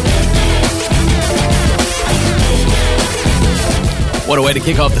 What a way to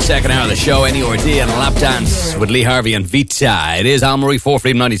kick off the second hour of the show. NERD and a lap dance with Lee Harvey and Vita. It is Al Murray for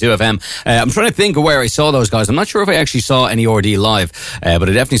Freedom 92 FM. I'm trying to think of where I saw those guys. I'm not sure if I actually saw NERD live, but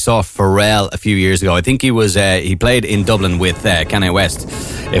I definitely saw Pharrell a few years ago. I think he was he played in Dublin with Kanye West,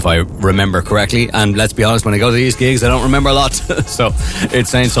 if I remember correctly. And let's be honest, when I go to these gigs, I don't remember a lot. So it's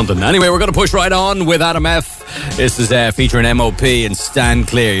saying something. Anyway, we're going to push right on with Adam F. This is featuring MOP and Stand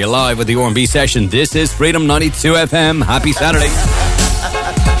Clear. You're live with the R&B Session. This is Freedom 92 FM. Happy Saturday.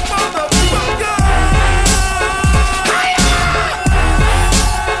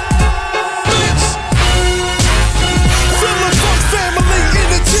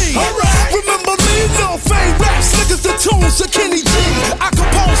 Tunes of Kenny G. I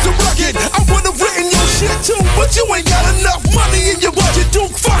composed the rugged. I would've written your shit too, but you ain't got enough money in your budget.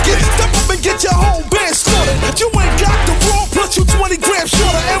 Duke, fuck it. Step up and get your whole band slaughtered. You ain't got the raw, plus you 20 grams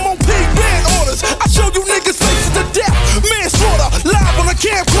shorter. MOP band orders. I show you niggas faces to death. Manslaughter, live on a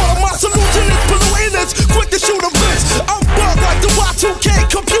camcorder. My solution is polluting this. Quick to shoot a bitch. I'm bugged like the Y2K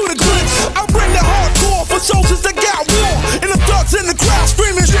computer glitch. I bring the hardcore for soldiers that got war. And the thugs in the crowd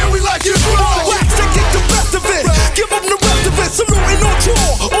screaming, yeah, we like it raw. Wax to get the best of it. Give them the rest of it, saluting on tour,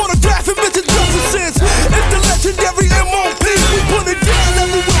 autographing bitches justices. It's the legendary MOP, we put it down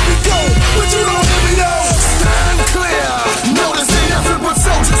everywhere we go. But you don't hear me though. Stand clear, no this ain't nothing but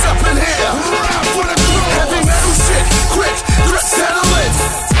soldiers up in here. Ride for the crew, heavy metal shit, quick, dress settle it.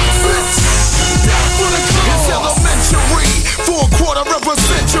 Down for the crew, it's elementary, for a quarter of a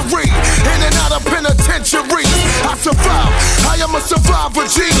century. In and out of penitentiary, I survive, I am a survivor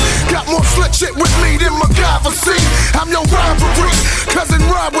G. Got more slick shit with me than MacGyver C. I'm your rivalry, cousin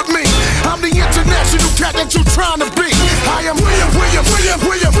ride with me. I'm the international cat that you trying to be. I am William.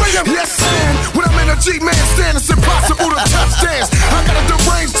 Yes, man. When I'm in a G-man stand, it's impossible to touch dance. I got a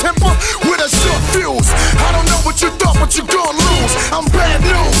deranged temper with a short fuse. I don't know what you thought.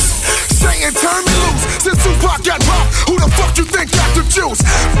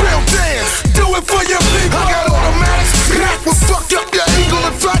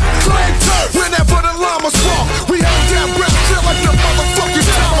 fat clan turf. Whenever the llamas walk, we hang down brown shit like the motherfucking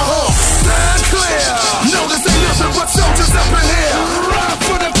tomahawk. Stand clear. No, this ain't nothing but soldiers up in here. Ride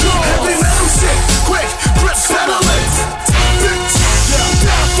for the cause. Heavy metal shit, quick, grip, settle it. Bitch,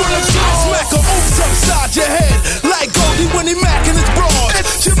 down for the cause. Smack a oops upside your head like Goldie when he macking his broad.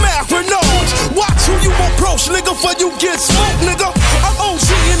 It's your Mac Renault. Watch who you approach, nigga, for you get smoked, nigga. I'm OG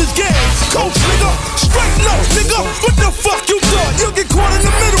in this game, coach, nigga. Straight no, nigga. What the fuck you thought? You'll get caught in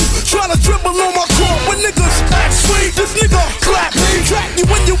the middle, trying to dribble on my court when niggas act sweet. This nigga clap me, track you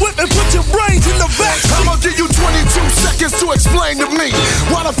when you whip and put your brains in the back. I'ma give you 22 seconds to explain to me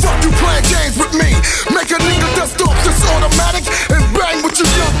why the fuck you playing games with me. Make a nigga dust off this automatic and bang with your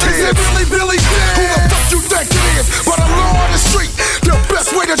young kids. Is it really Billy? Who the fuck you think it is? But I'm law on the street. The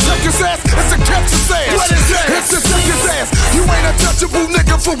best way to check his ass is to catch his ass. What is that? It's to check his ass. You ain't a touchable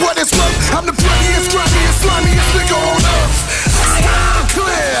nigga for what it's worth. I'm the prettiest, grimiest, slimiest nigga on earth. I'm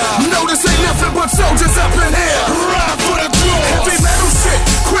clear. No, this ain't nothing but soldiers up in here. Ride for the cause. Heavy metal shit,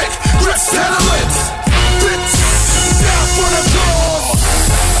 quick, grip, settle it. Bitch, down for the cause.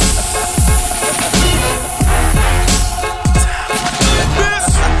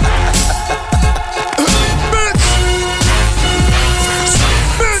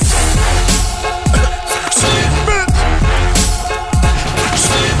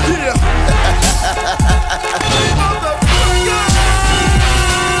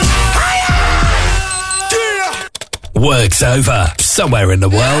 Work's over somewhere in the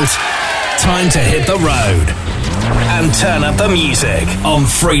world. Time to hit the road and turn up the music on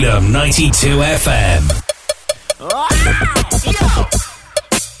Freedom 92 FM. Yo,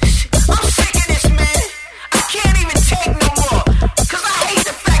 I'm sick of this, man. I can't even take no more. Cause I hate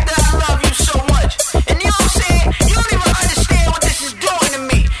the fact that I love you so much. And you know what I'm saying? You don't even understand what this is doing to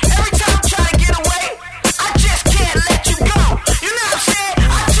me. Every time I'm trying to get away, I just can't let you go. You know what I'm saying?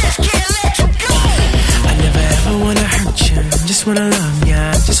 I just can't let you go. I never ever wanna hurt you. Just wanna love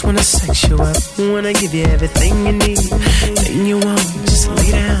ya. Just wanna sex you up. Wanna give you everything you need. Everything you want. Just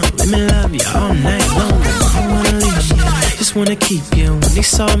lay down. Let me love you all night long. I wanna leave you. Just wanna keep you. When they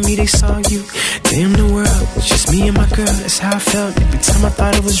saw me, they saw you. Damn the world. It's just me and my girl. That's how I felt. Every time I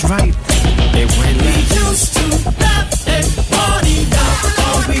thought it was right, they went like we used to laugh and party. Now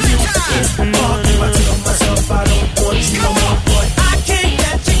all we do is party. I tell myself I don't want you no more, boy. I can't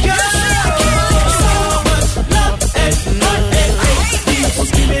let you go. So much love and hurt and hate. People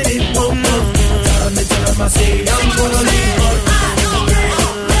screaming it won't work. Tell them I say I'm gonna leave, boy.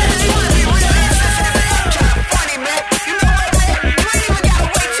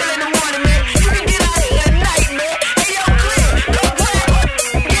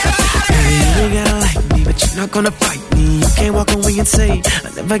 Not gonna fight me. You can't walk away and say I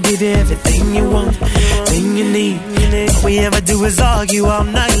never give you everything you want, everything you need. All we ever do is argue all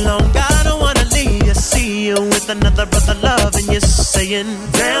night long. I don't wanna leave you, see you with another brother loving you, saying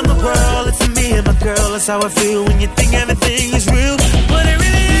damn the world, it's me and my girl. That's how I feel when you think everything is real, but it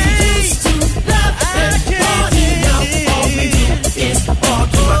really is. I can't. Now all we do is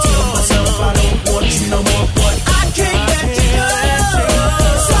argue. I tell myself I don't want you no more, but I can't let you go.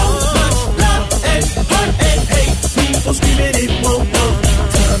 So much love and hurt and hate. People screaming it won't work.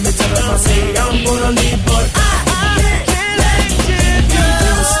 Tell them I say I'm gonna leave, but I can't let you go. We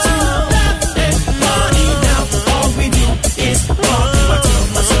used to laugh and party. Now all we do is argue. I tell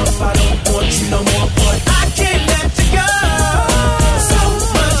myself I don't want you no more, but I can't let you go. So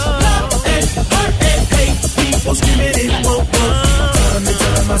much love and hurt and hate. People screaming it won't work.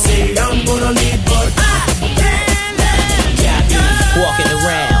 Tell them I say I'm gonna leave, but I can't let you go. Walking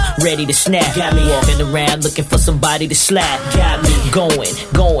around, ready to snap. Got me walking around looking for somebody to slap. Got me going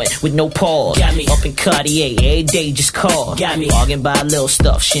with no pause. Got me up in Cartier, every day just call. Got me arguing by little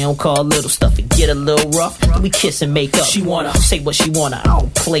stuff. She don't call little stuff. It get a little rough. We kiss and make up. She wanna say what she wanna. I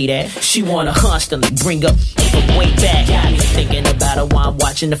don't play that. She wanna constantly bring up from way back. Got me thinking about her while I'm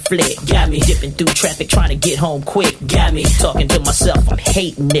watching the flick. Got me dipping through traffic trying to get home quick. Got me talking to myself. I'm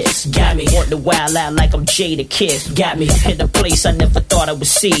hating this. Got me wanting to wild out like I'm Jada Kiss. Got me in a place I never thought I would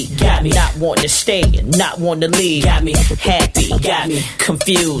see. Got me not wanting to stay and not wanting to leave. Got me happy. Got me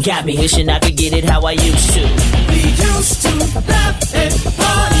confused. Got me wishing I could get it how I used to. We used to laugh and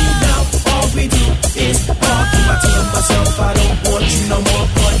party. Now all we do is argue. I tell myself I don't want you no more,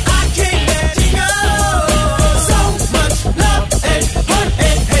 but I can't let you go. So much love and hurt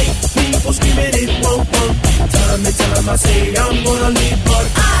and hate. People screaming it won't work. Tell them I say I'm gonna leave, but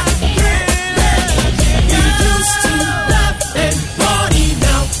I can't let you go. We used to laugh and party.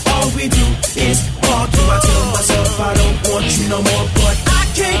 Now all we do is argue. I tell myself I don't want you no more, but I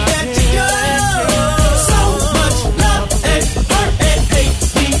can't let you go. So much love and hurt and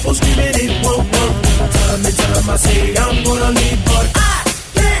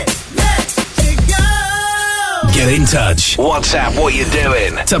in touch. WhatsApp what you're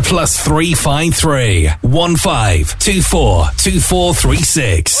doing to +353 1524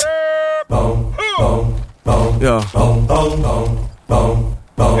 2436. Yeah.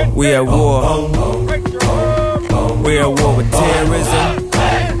 We at war. We at war with terrorism,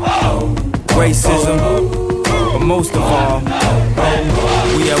 racism, but most of all,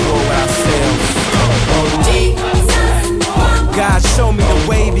 we at war with ourselves. God show me the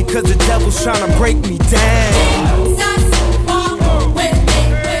way because the devil's trying to break me down.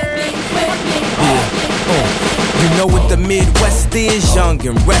 You know what the Midwest is, young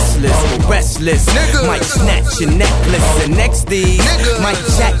and restless, but restless. Nigga. Might snatch your necklace and next these might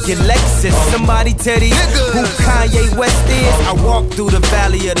jack your Lexus. Somebody tell these who Kanye West is. I walk through the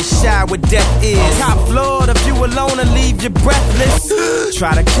valley of the shadow where death is. Top floor, if you alone and leave you breathless.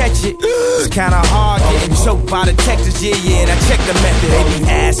 Try to catch it, it's kinda hard getting choked by detectives. Yeah, and I check the method. They be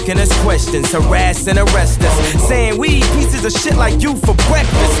asking us questions, harass and arrest us, saying we eat pieces of shit like you for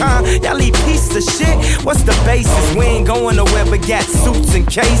breakfast, huh? Y'all eat pieces of shit? What's the basis? We ain't going nowhere but got suits and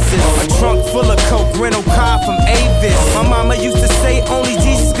cases. A trunk full of coke, rental car from Avis. My mama used to say only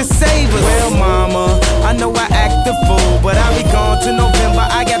Jesus could save us. Well, mama, I know I act the fool, but I'll be gone to November.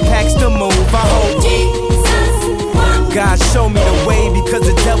 I got packs to move. I hope God show me the way because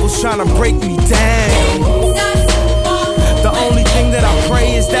the devil's trying to break me down. The only thing that I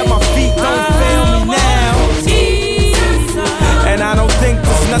pray is that my feet don't fail me now. And I don't think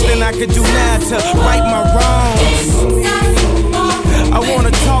there's nothing I could do now to right my wrongs. I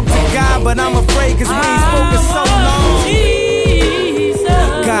wanna talk to God, but I'm afraid cause we ain't spoken so long.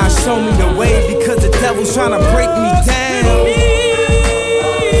 God show me the way because the devil's trying to break me down.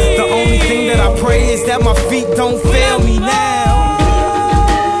 The only thing that I pray is that my feet don't fail me now.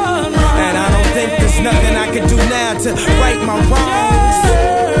 And I don't think there's nothing I can do now to right my wrongs.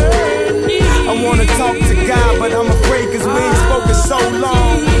 I wanna talk to God, but I'm afraid cause we ain't spoken so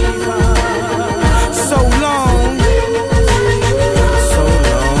long. So long. So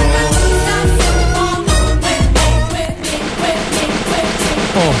long.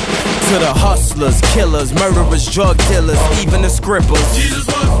 To the hustlers, killers, murderers, drug dealers, even the scribblers. Jesus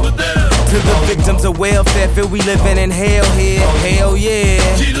was with them. To the victims of welfare, feel we living in hell here. Hell yeah.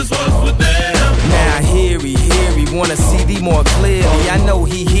 Jesus was with them. Now hear he, wanna see thee more clearly. I know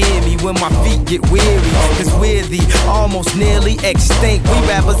he hear me when my feet get weary. Cause we're the almost nearly extinct. We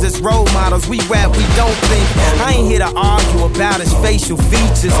rappers as role models, we rap, we don't think. I ain't here to argue about his facial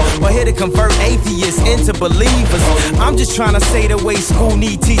features, but here to convert atheists into believers. I'm just trying to say the way school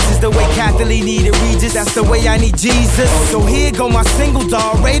need teachers, the way Catholic needed Regis, that's the way I need Jesus. So here go my single,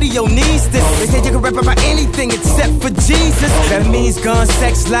 dog, radio needs this. They say you can rap about anything except for Jesus. That means guns,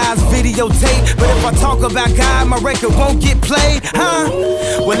 sex, lies, videotape. But if I talk about God, my record won't get played, huh?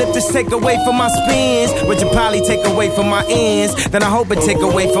 Well, if this take away from my spins, would you probably take away from my ends? Then I hope it take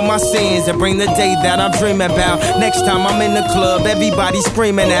away from my sins and bring the day that I'm dreaming about. Next time I'm in the club, everybody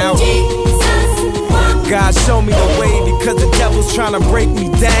screaming out. God show me the way because the devil's trying to break me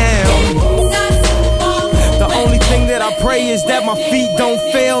down. The only thing that I pray is that my feet don't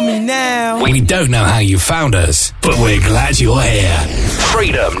fail me now. We don't know how you found us, but we're glad you're here.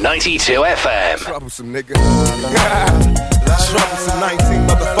 Freedom 92 FM. Troublesome nigga. Troublesome 19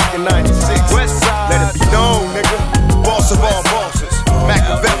 motherfucking 96. Westside. Let it be known, nigga. Boss of all bosses.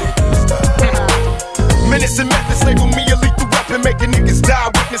 Machiavelli. Minutes and methods label me a lethal weapon, making niggas die,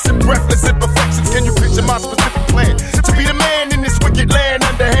 witnessing breathless imperfections. Can you picture my specific plan? To be the man in this wicked land,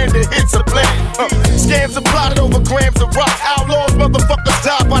 underhanded hits a plan. Scams are plotted over grams of rocks. Outlaws, motherfuckers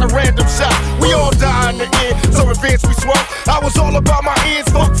die by the random shot. We all die in the end, so advance we swung. I was all about my ends,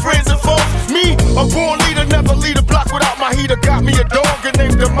 fuck friends and foes. Me, a born leader, never lead a block without my heater. Got me a dog and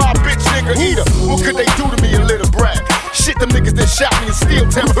named him my bitch nigga Eater. What could they do to me, a little brat? Shit, them niggas that shot me and still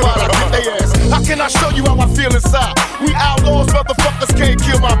terrified I get they ass. How can I show you how I feel inside? We outlaws, motherfuckers can't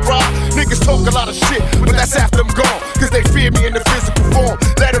kill my pride. Niggas talk a lot of shit, but that's after I'm gone. Cause they fear me in the physical form.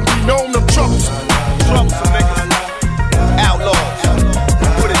 Let them be known, them troubles. Troublesome niggas. Outlaws.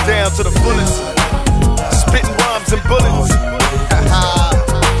 Put it down to the fullest. Spitting rhymes and bullets.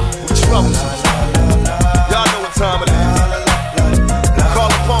 We troublesome. Y'all know what time it is. Call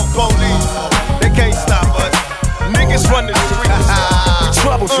the punk police. They can't stop us. Niggas run the streets. We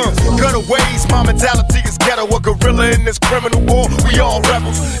troublesome. Gutter ways, my mentality is ghetto. A gorilla in this criminal war. We all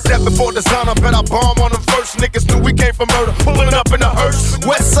rebels. Death before designer, bet I bomb on them first. Niggas knew we came from murder. Pulling up in a hearse.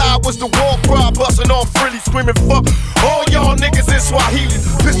 West side was the war cry. Busting off freely, screaming fuck all y'all niggas in Swahili.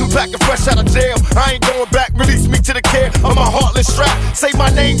 Pistol back and fresh out of jail. I ain't going back. Release me to the care of my heartless strap. Say my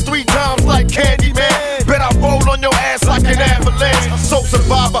name 3 times like Candyman. Bet I roll on your ass like an avalanche. So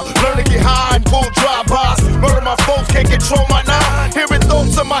survivor, learn to get high and pull drive-bys. Murder my control my mind. Hearing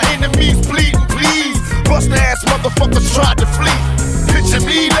thoughts of my enemies bleeding, please. Bust ass motherfuckers tried to flee. Picture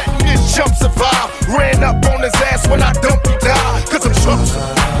me letting this chump survive. Ran up on his ass when I dumped him down. Cause I'm troublesome.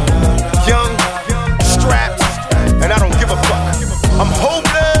 Young, strapped, and I don't give a fuck. I'm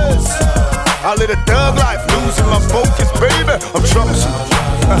hopeless. I live a thug life, losing my focus, baby. I'm troublesome.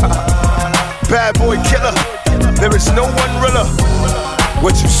 Bad boy killer. There is no one realer.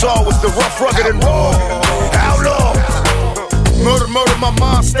 What you saw was the rough, rugged, and raw. Outlaw. Murder, my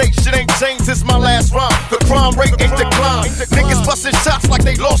mind state. Shit ain't changed since my last rhyme. The crime rate ain't declined. Niggas busting shots like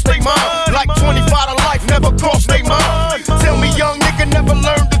they lost their mind. Like 25 to life, never crossed their mind. Tell me young nigga never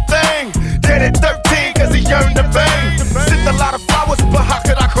learned a thing. Dead at 13 cause he yearned to bang. Sent a lot of flowers, but how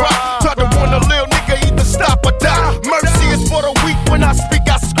could I cry? Tried to warn a little nigga either stop or die. Mercy is for the weak, when I speak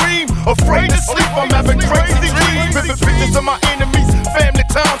I scream. Afraid to sleep, I'm having crazy dreams. Vivid pictures of my enemies, family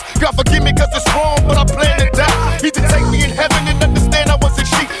times. God forgive me cause it's wrong, but I plan to die. Either take me in heaven and understand I wasn't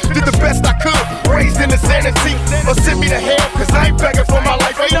sheep. Did the best I could, raised in insanity. Or send me to hell cause I ain't begging for my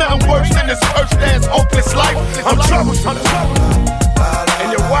life. Ain't nothing worse than this cursed ass hopeless life. I'm troublesome. In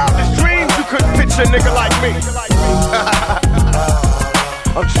your wildest dreams you couldn't picture a nigga like me.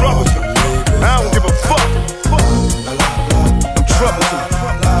 I'm troublesome. I don't give a fuck. I'm troublesome.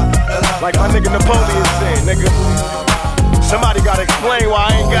 Like my nigga Napoleon said, nigga. Somebody gotta explain why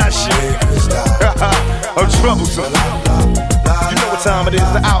I ain't got shit. I'm troublesome. You know what time it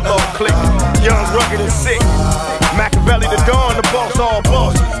is, the outlaw clique. Young, rugged, and sick. Machiavelli, the Dawn, the boss, all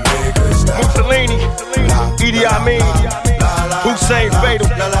bosses. Mussolini, Idi Amin, Hussein Fatal,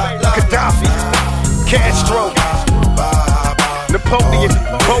 Gaddafi, Castro, Napoleon,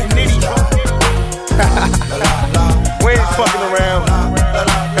 Bo Nitty. We ain't fucking around.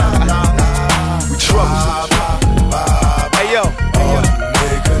 We troublesome. Hey yo,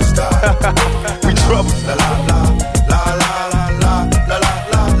 we troublesome.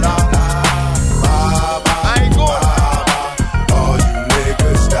 I ain't going.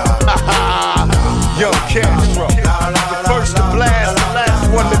 Young Castro, the first to blast, the last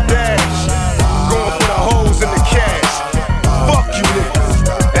one to dash. Going for the hoes in the cash. Fuck you niggas,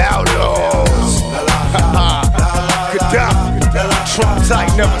 outlaws. Gaddafi, Trump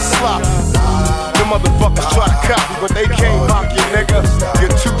tight, never sloppy. The motherfuckers try to copy, but they can't mock you, nigga. You're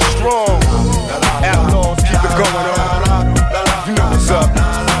too strong. Outlaws, keep it going on. You know what's up.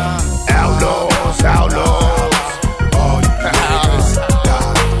 Outlaws, outlaws.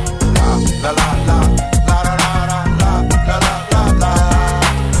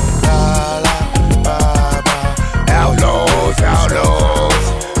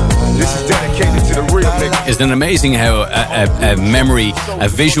 Isn't it amazing how a memory, a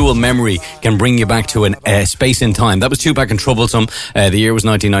visual memory, can bring you back to a space in time? That was Tupac and Troublesome. The year was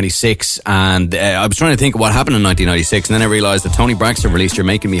 1996, and I was trying to think of what happened in 1996, and then I realised that Toni Braxton released "You're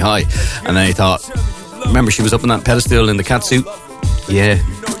Making Me High," and then I thought, remember she was up on that pedestal in the catsuit?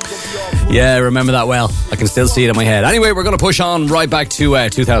 Yeah, I remember that well. I can still see it in my head. Anyway, we're going to push on right back to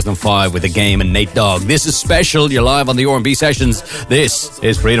 2005 with The Game and Nate Dogg. This is special. You're live on the R&B Sessions. This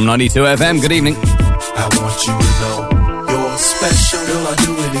is Freedom 92 FM. Good evening. I want you to know you're special. Girl, I'll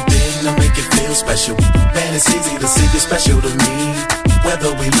do anything to make it feel special. Man, it's easy to see you're special to me.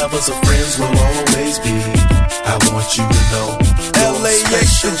 Whether we lovers or friends, we'll always be. I want you to know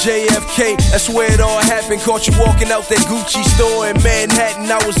LAX to JFK, that's where it all happened. Caught you walking out that Gucci store in Manhattan.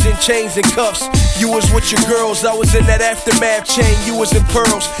 I was in chains and cuffs. You was with your girls, I was in that aftermath chain. You was in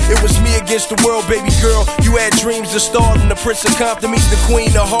pearls, it was me against the world, baby girl. You had dreams of stardom. The Prince of Compton meets the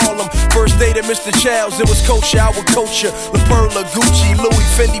Queen of Harlem. First date at Mr. Childs, it was kosher, I would coach you. La Perla, Gucci, Louis,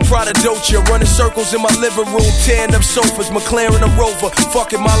 Fendi, Prada, Dolce. Running circles in my living room, tearing up sofas, McLaren, a Rover.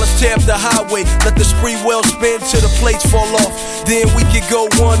 Fucking mileage, tear up the highway. Let the spree well spin till the plates fall off. Then we could go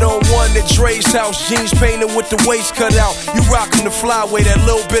one-on-one at Dre's house. Jeans painted with the waist cut out. You rockin' the flyway, that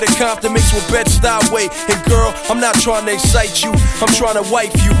little bit of Compton mixed with Bed-Stuy weight. And girl, I'm not trying to excite you, I'm trying to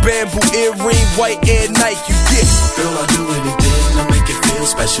wipe you. Bamboo earring, white Air Nike, you get. Girl, I'll do anything to make it feel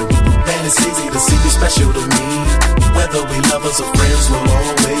special. Man, it's easy to see you special to me. Whether we lovers or friends, we'll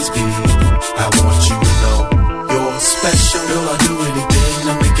always be. I want you to know you're special. Girl, I'll do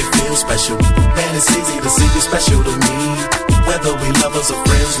anything to make it feel special. Man, it's easy to see you special to me. Whether we lovers or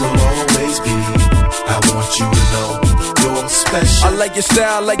friends, we'll always be. I want you to know you're special. I like your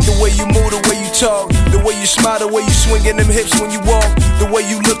style, I like the way you move, the way you talk, the way you smile, the way you swingin' them hips when you walk, the way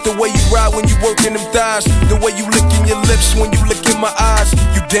you look, the way you ride when you workin' them thighs, the way you lickin' your lips when you look in my eyes.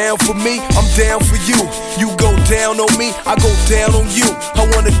 You down for me, I'm down for you. You go down on me, I go down on you. I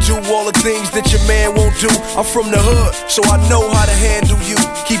wanna do all the things that your man won't do. I'm from the hood, so I know how to handle you.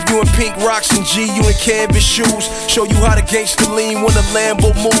 Keep you in pink rocks and G, you in canvas shoes. Show you how to gangsta lean when a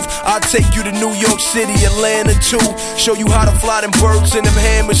Lambo move. I'll take you to New York City, Atlanta too. Show you how to fly them birds and them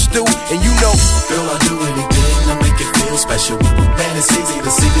hammers too. And you know, girl, I'll do anything to make it feel special. Man, it's easy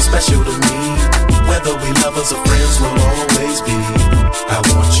to see you special to me. Whether we lovers or friends, we'll always be. I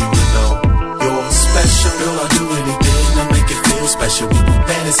want you to know you're special. Girl, I'll do anything to make it feel special.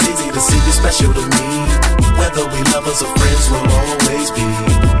 Man, it's easy to see you special to me. Whether we lovers or friends, we'll always be.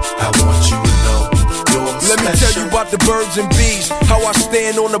 I want you to know you're special. Let me tell you about the birds and bees. How I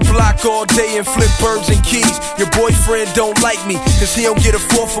stand on the block all day and flip birds and keys. Your boyfriend don't like me, cause he don't get a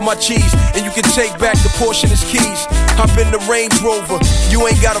fourth for my cheese. And you can take back the portion as keys. Hop in the Range Rover, you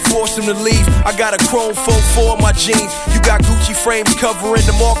ain't gotta force him to leave. I got a chrome 4 on my jeans. You got Gucci frames covering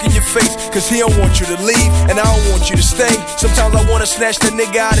the mark in your face, cause he don't want you to leave, and I don't want you to stay. Sometimes I wanna snatch that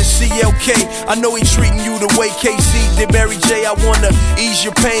nigga out of CLK. I know he treating you the way KC did Mary J. I wanna ease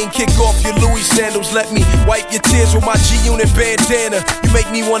your pain, kick off your Louis sandals. Let me wipe your tears with my G-Unit bandana. You make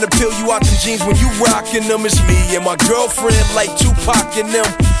me wanna peel you out them jeans when you rockin' them. It's me and my girlfriend like Tupac and them.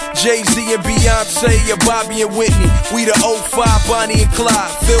 Jay-Z and Beyonce, or Bobby and Whitney. We the 05 Bonnie and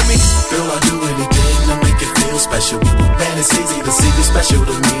Clyde, feel me? Girl, I'll do anything to make it feel special. Man, it's easy to see you special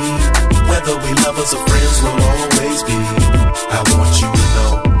to me. Whether we lovers or friends, we'll always be. I want you to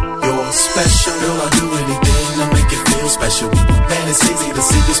know you're special. Girl, I'll do anything to make it feel special. Man, it's easy to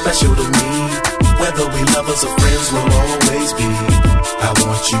see you special to me. Whether we lovers or friends, we'll always be. I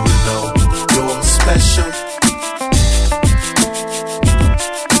want you to know you're special.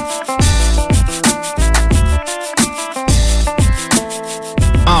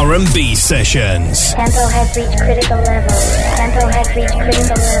 R&B Sessions. Tempo has reached critical level. Tempo has reached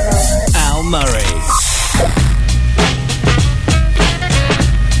critical level. Al Murray.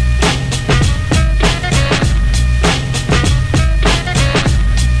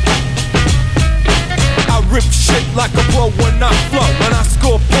 Rip shit like a pro when I flow, and I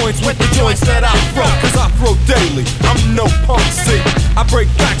score points with the joints that I throw. Cause I throw daily, I'm no punk, see. I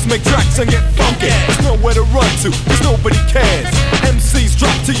break backs, make tracks and get funky. There's nowhere to run to, cause nobody cares. MCs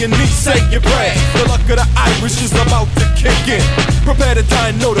drop to your knees, say your prayers. The luck of the Irish is about to kick in. Prepare to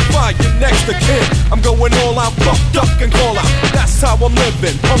die and notify your next of kin. I'm going all out, fuck, duck and call out. That's how I'm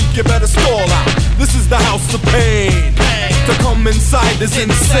living, punk, you better stall out. This is the house of pain. To come inside is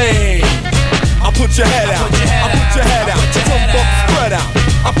insane. I'll put your head out, I'll put your head out, jump up, spread out.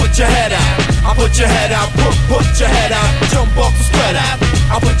 I'll put your head out, I'll put your head out, put your head out, jump up, spread out.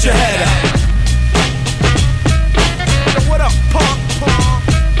 I'll put your head out. Yo, what up, punk?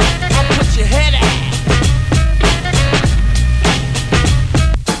 I'll put your head out.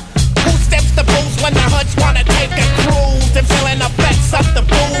 Who steps the booze when the hoods wanna take a cruise? Them feeling effects of the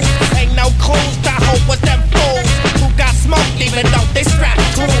booze. Ain't no clues to hope with them fools who got smoked even though they strapped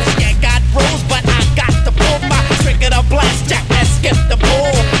tools. Yeah, got rules, but I got to pull my trigger to blast jack and skip the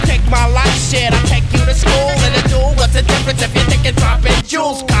pool. Take my life shit, I'll take you to school in a duel. What's the difference if you're thinking dropping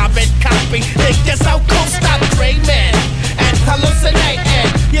jewels? Carbon copy, think you're so cool, stop dreaming and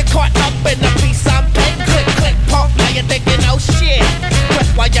hallucinating. You're caught up in the piece I'm paying. Click, click, pump, now you're thinking, oh shit. Quit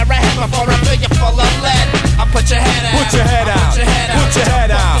while you're ahead before I fill you full of lead. I'll put your head out, put your head out, put your head out, put your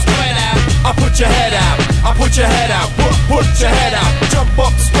head out. I'll put your head out, I'll put your head out, put your head out, jump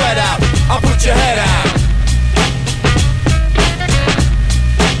up, spread out. I'll put your head out.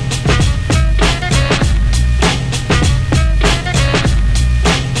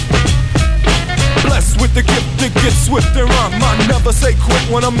 Blessed with the gift to get swift and rhyme. I never say quit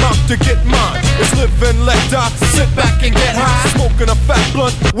when I'm out to get mine. It's live and let die, sit back and get high. Smoking a fat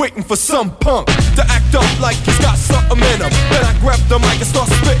blunt, waiting for some punk to act up like he's got something in him. Then I grab the mic and start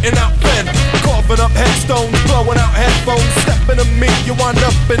spitting out venom. Carving up headstones, blowing out headphones. Stepping to me, you wind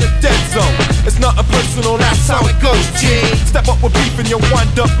up in a dead zone. It's nothing personal, that's how it goes, G. Step up with beef and you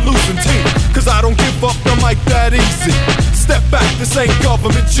wind up losing teeth. Cause I don't give up the mic that easy. Step back, this ain't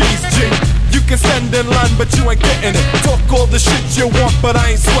government cheese, G. You can stand in line, but you ain't getting it. Talk all the shit you want, but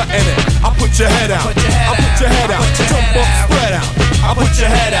I ain't sweating it. I'll put your head out, I'll put your head out, jump up, spread out. I'll put your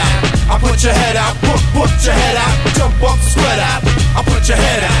head out, I'll put your head out, put your head out, jump up, spread out. I'll put your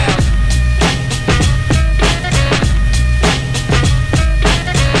head out.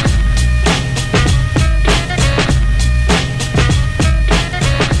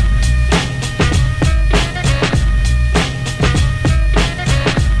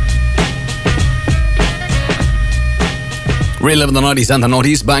 Reliving the 90s and the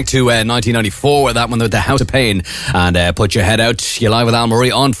noughties back to 1994, that one with the House of Pain and Put Your Head Out. You're live with Al Murray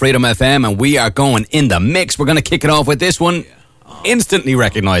on Freedom FM and we are going in the mix. We're going to kick it off with this one. instantly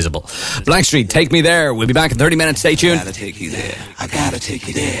recognizable. Blackstreet, Take Me There. We'll be back in 30 minutes. Stay tuned. I gotta take you there. I gotta take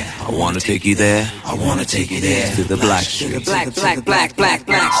you there. I wanna take you there. I wanna take you there. To the Blackstreet. Black Street.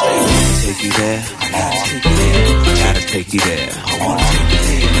 I wanna take you there. I gotta take you there. I gotta take you there. I wanna take you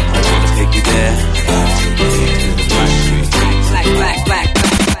there. I wanna take you there. I gotta take you there. To the Blackstreet. Black.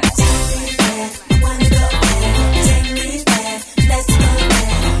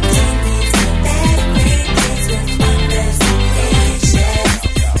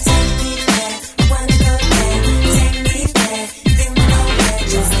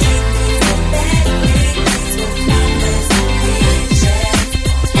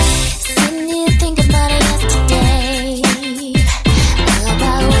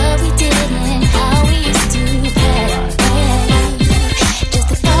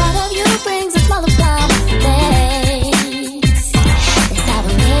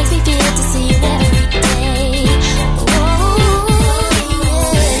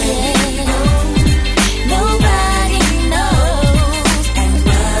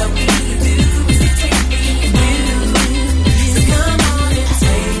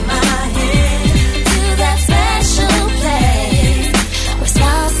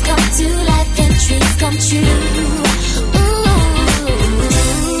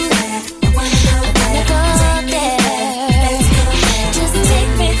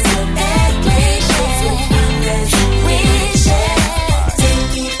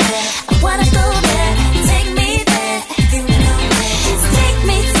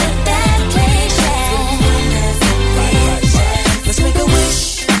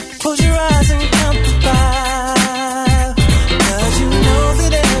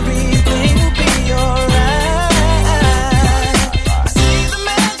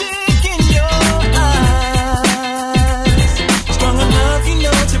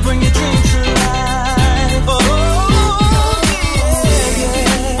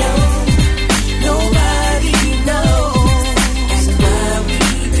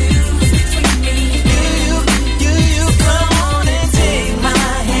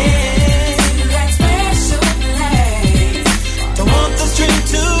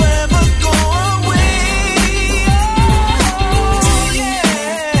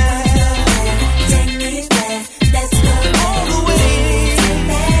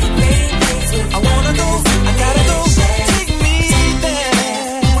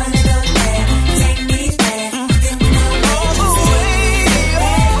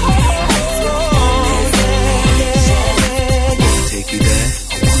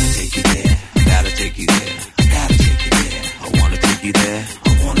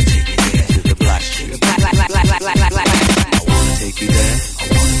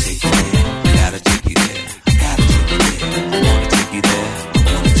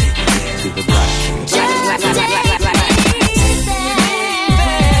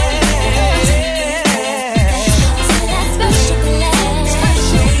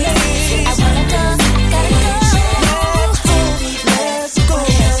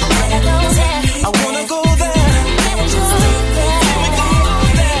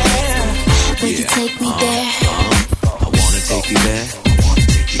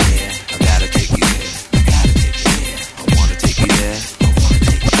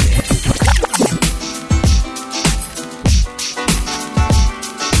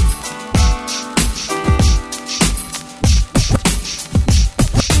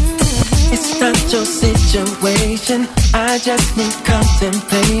 situation. I just need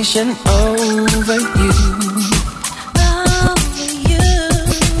contemplation over you.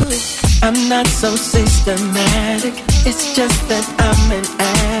 I'm not so systematic. It's just that I'm an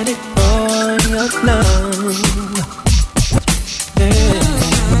addict for your love. Yeah.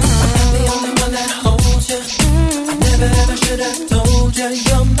 I'm the only one that holds you. I never ever should have told you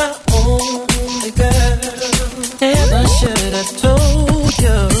you're my only girl. Never should have told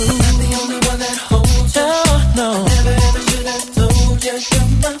you. I'm the only one that holds you. No, I never ever should have told you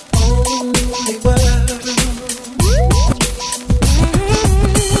you're my only world.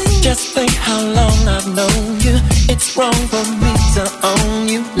 Just think how long I've known you. It's wrong for me to own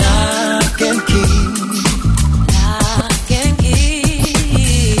you. Lock and key. Lock and key.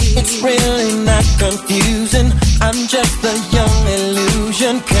 It's really not confusing. I'm just a young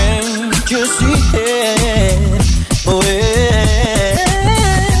illusion. Can't you see it? Oh, yeah.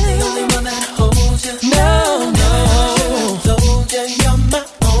 I'm the only one that holds you. No, no. I told you you're my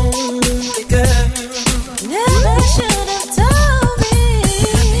only girl. Never should have told me.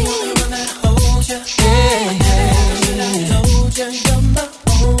 I'm the only one that holds you. Yeah, yeah. I told you you're my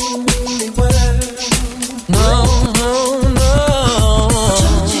only world. No, no, no.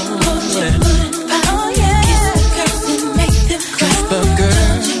 Oh, yeah. Kiss the girls and make them cry.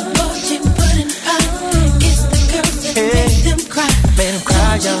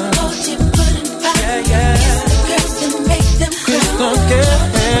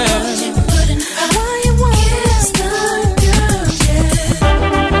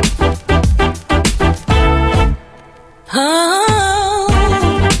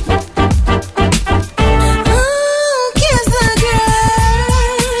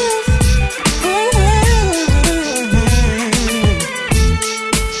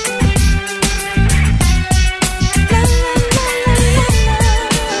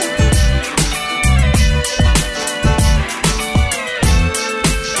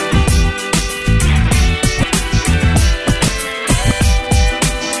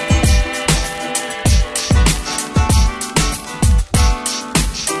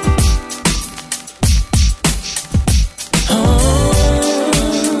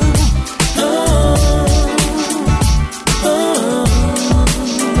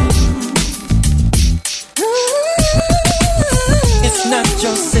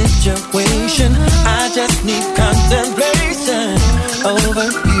 situation. I just need contemplation over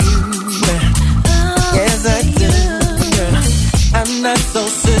you. Yes, I do. I'm not so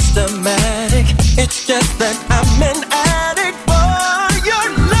systematic. It's just that I'm an addict for your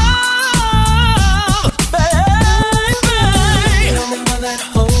love, baby. The only one that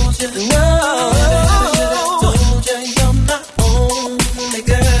holds you. No.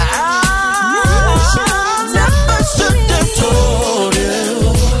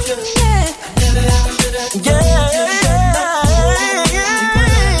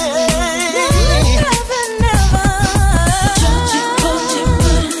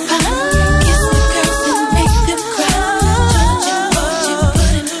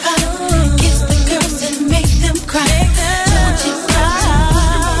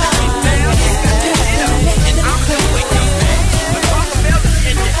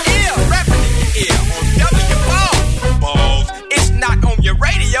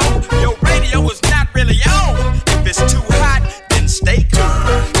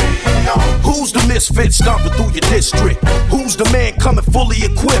 Misfit stomping through your district. Who's the man coming fully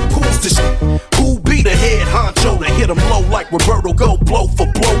equipped? Who's the who be the head honcho to hit him low like Roberto? Go blow for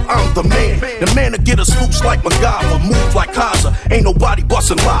blow. I'm the man. The man to get us loose like MacGyver. Move like Kaiser. Ain't nobody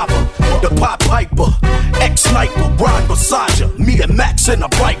busting lava. The Pop Piper, ex-sniper, ride beside ya. Me and Max in a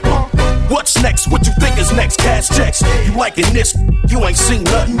Viper. What's next? What you think is next? Cash checks. You liking this? You ain't seen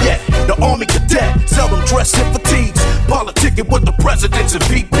nothing yet. The Army Cadet, seldom dressed in fatigues. Politicking with the presidents and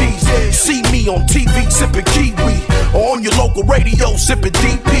VPs. See me on TV sipping kiwi, or on your local radio sipping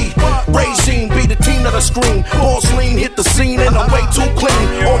DP. Regime be the team of the screen. Balls lean, hit the scene, and I'm way too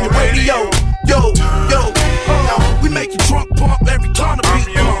clean. On your radio, yo, yo, we make you drunk pump every time the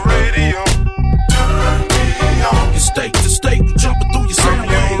beat pump. Radio, turn me on. State to state, we jumping through your sound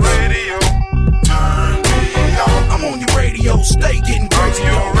waves. Radio, turn me on. I'm on your radio, stay getting crazy.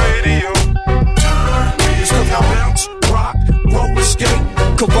 On radio, turn me on. It's the bounce, rock, roller skate.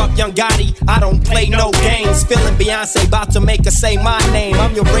 Corrupt young Gotti, I don't play no games. Feeling Beyonce, about to make her say my name.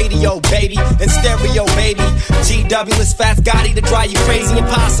 I'm your radio, baby, and stereo, baby. GW is Fast Gotti to drive you crazy.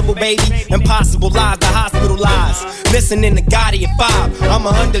 Impossible, baby. Impossible lies, the hospital lies. Listening to Gotti at 5. I'm a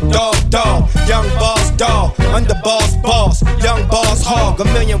underdog dog, young boss dog, underboss boss, young boss hog. A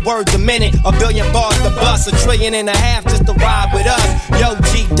million words a minute, a billion bars to bust, $1.5 trillion just to ride with us. Yo,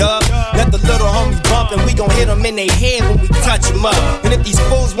 G-Dub, let the little homies bump, and we gon' hit them in their head when we touch them up. And if these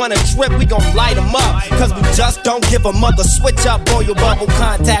fools wanna trip, we gon' light them up. Cause we just don't give a mother. Switch up, boy, your bubble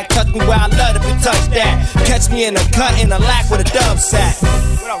contact. Touch me where I love if you touch that. Catch me in a cut, in a lack with a dub sack.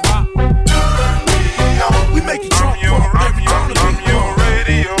 We make it drunk every time the beat pump.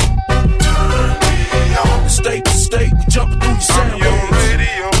 Radio, state to state, we jumping through your sound waves.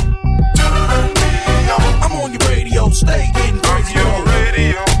 I'm on your radio, stay getting crazy. On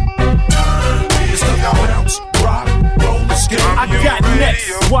radio, it's the bounce, rock, roller skate. I got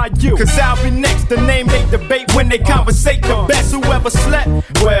next, why you? Cause I'll be next. The name they debate when they conversate. The best whoever slept,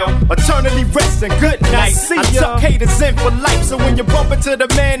 well, eternally rest and good night. I tuck haters in for life, so when you bump into the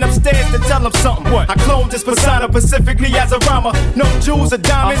man upstairs, then tell him something. What? I cloned this persona specifically as a rhymer. No jewels or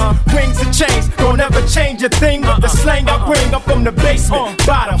diamonds, rings and chains. Don't ever change a thing with the slang I bring up from the basement.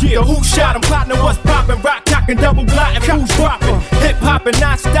 Bottom, the who shot him, partner what's poppin', rock cockin', double blotting, who's dropping. Hip hopping,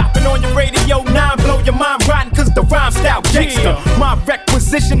 non stopping on your radio 9, blow your mind rotten, cause the rhyme style gangster. My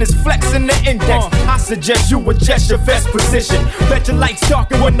requisition is flexing the index. I suggest you adjust your best position. Bet your lights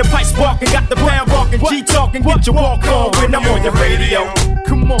darkin' when the pipes walking. Got the band walking, G talking. Get your walk on when I'm on your radio.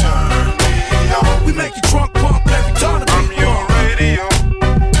 Come on. We make you drunk pump every time the beat pump. Radio,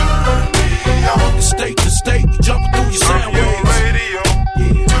 state to state, we jumping through your sound waves. Radio,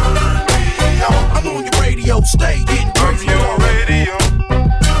 I'm on your radio, stay getting crazy. On radio,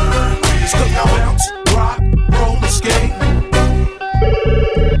 it's the bounce, rock, roller skate.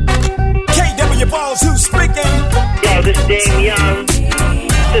 KW Balls, who's speaking? Yo, this is Dame Young.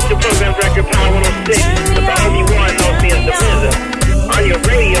 Sister Program Record Power 106. The bottom you want knows me as the RZA. On your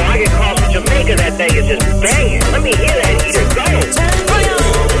radio, I get calls from Jamaica that day is just banging. Let me hear that either go.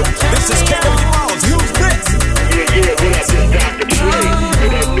 This is KW Balls, who's this? Yeah, what up, this is Dr. Dre.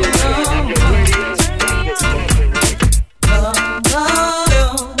 What up, new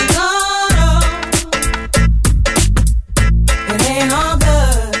It ain't all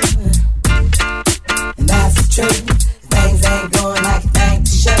good, and that's the truth. Things ain't going like you think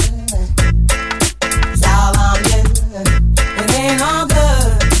they should. It's all on you. It ain't all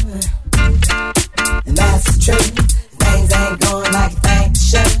good, and that's the truth. Things ain't going like you think they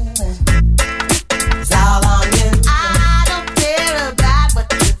should. It's all on you. I don't care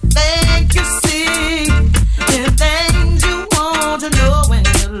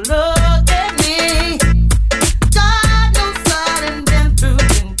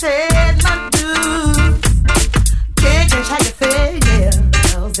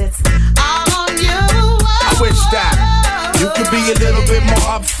bit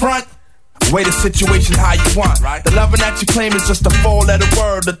more upfront. Way the situation how you want. Right. The loving that you claim is just a 4-letter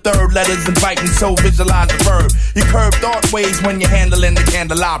word. The third letter's inviting, so visualize the verb. You curve thought ways when you're handling the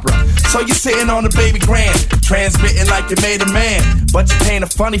candelabra. So you're sitting on the baby grand, transmitting like you made a man. But you paint a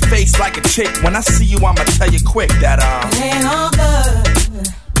funny face like a chick. When I see you, I'ma tell you quick that it ain't all good.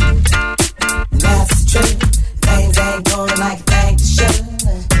 That's true. Things ain't going like they should.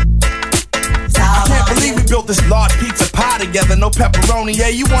 I can't believe we built this large pizza pie together. No pepperoni, yeah,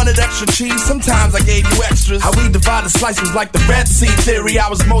 you wanted extra cheese. Sometimes I gave you extras. How we divided slices like the Red Sea theory. I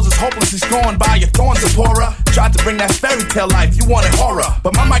was Moses hopelessly scorned by your thorns, Zipporah. Tried to bring that fairy tale life, you wanted horror.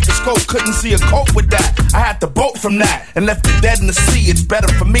 But my microscope couldn't see a cope with that. I had to bolt from that and left it dead in the sea. It's better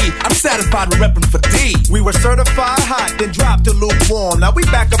for me, I'm satisfied with repping for D. We were certified hot, then dropped to lukewarm. Now we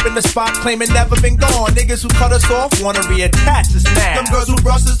back up in the spot, claiming never been gone. Niggas who cut us off wanna reattach us now. Them girls who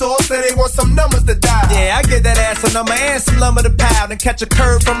brush us off say they want some numbers to dial. Yeah, I get that ass a number and some lumber to pound and catch a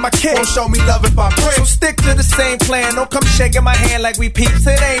curve from my kid. Don't show me love if I break. So stick to the same plan. Don't come shaking my hand like we peeps.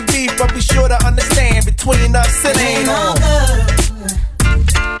 It ain't beef, but be sure to understand between us it ain't on.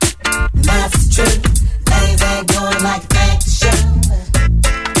 That's true. Things ain't going like they should.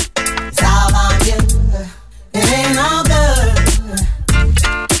 It's all on you. It ain't all good.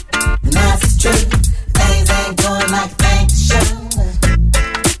 That's true. Things ain't going like they should.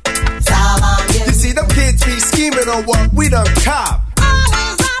 It's all on you. You see, them kids be scheming on what we done cop.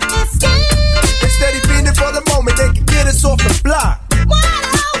 Always up to scheme. Instead of feeding for the moment, they can get us off the block.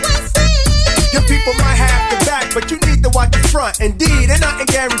 Your people might have the back, but you need to watch the front. Indeed, and nothing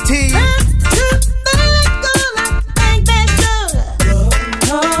guaranteed.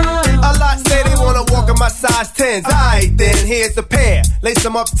 A lot say they wanna walk in my size 10s. Alright then, here's a pair. Lace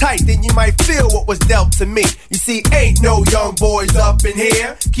them up tight, then you might feel what was dealt to me. You see, ain't no young boys up in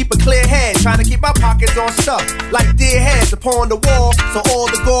here. Keep a clear head, trying to keep my pockets on stuff. Like dear heads upon the wall, so all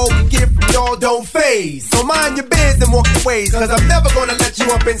the gold we get from y'all don't phase. So mind your biz and walk your ways, cause I'm never gonna let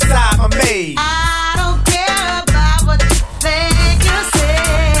you up inside my maze. I don't care about what you think you say.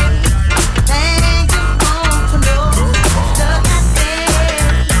 Things you want to know. Look at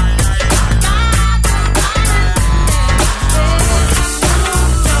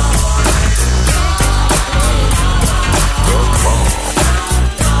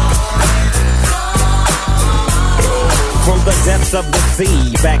From the depths of the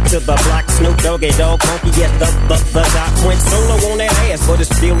sea, back to the block, Snoop Doggy Dogg, funky, yes, the doc went solo on that ass, but it's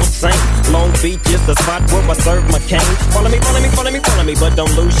still the same. Long Beach is the spot where I serve my cane. Follow me, but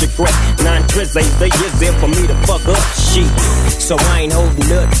don't lose your grip. 9 trizz ain't the years there for me to fuck up shit. So I ain't holding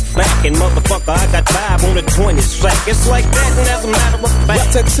nothing back, and motherfucker, I got 5 on the 20 sack. It's like that, and as a matter of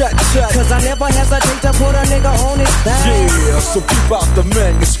fact, cause I never hesitate to put a nigga on his back. Yeah, so keep out the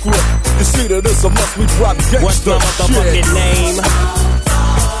manuscript. You see that it's a must we drop gangsta. What's my motherfucking name? Yeah.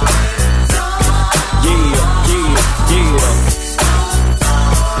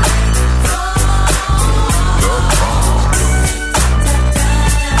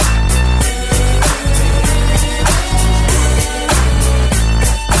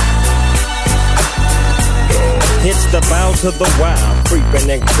 It's the bow to the wild, creeping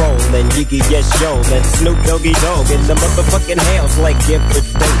and crawling, Yiggy yes yo, and Snoop Doggy Dogg in the motherfucking house like every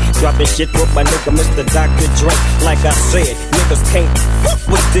day. Dropping shit with my nigga Mr. Dr. Dre. Like I said, niggas can't fuck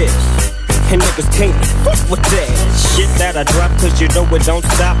with this. And niggas can't fuck with that shit that I drop, cause you know it don't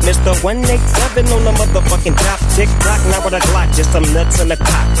stop. Mr. 187 on the motherfucking top. Tick-tock, now with a Glock, just some nuts in the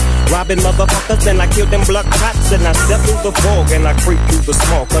cock. Robbing motherfuckers, then I kill them blood cops. And I step through the fog and I creep through the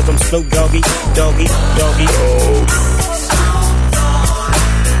small, cause I'm Snoop Doggy, Doggy, Doggy, oh.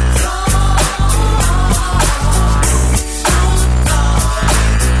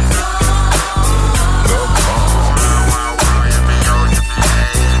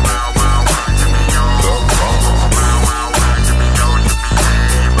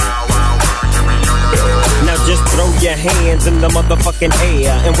 Just throw your hands in the motherfucking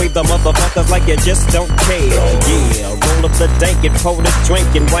air and wave the motherfuckers like you just don't care. Yeah, roll up the dank and pour the drink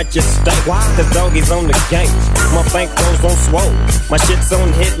and watch it stink. Cause doggies on the game. My bankroll's on swole. My shit's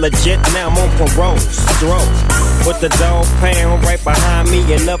on hit legit, now I'm on parole. Stroke. Put the dog pound right behind me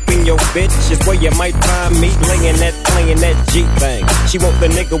and up in your bitch is where you might find me playing that G thing. She want the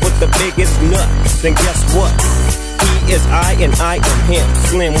nigga with the biggest nuts. And guess what? He is I and I am him.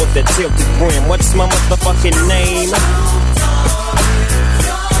 Slim with the tilted brim. What's my motherfucking name?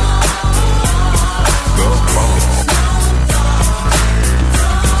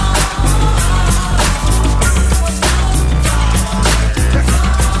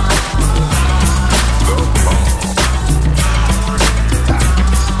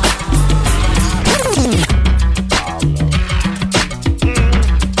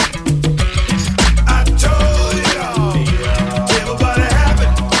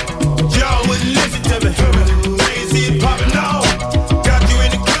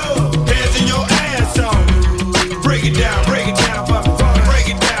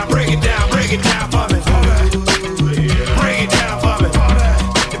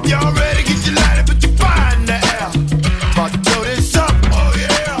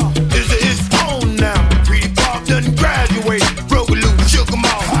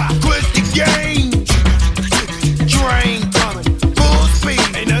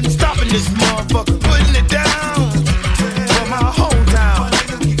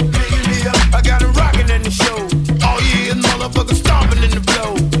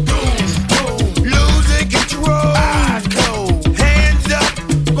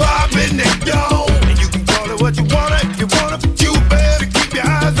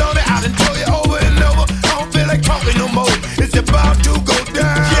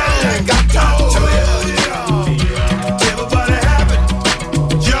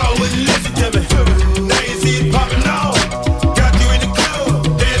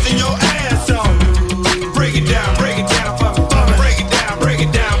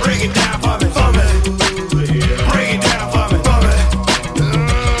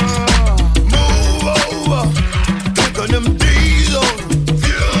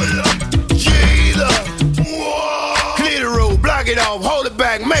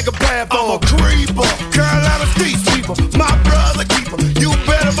 make a path. I'm a creeper, Carolina street sweeper, my brother keeper. You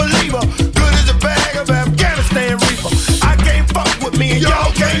better believe her. Good as a bag of Afghanistan reaper. I can't fuck with me and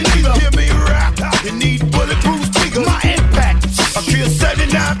y'all can't either. Hear me rap. You need bulletproof speakers. My impact, I kill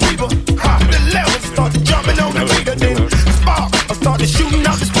 79 people. The levels start jumping on the meter, then spark. I started shooting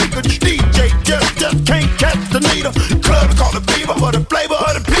out the speaker. The DJ just can't catch the needle. The club is called the Beaver for the flavor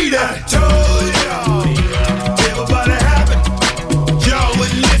of the Peter. I told y'all, everybody happy. Y'all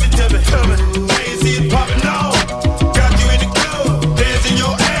wouldn't listen to me. I ain't see it popping on. Got you in the club, dancing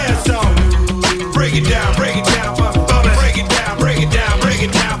your ass off. Break it down for me. Break it down for me. Break it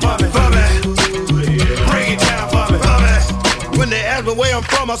down for me. When they ask me where I'm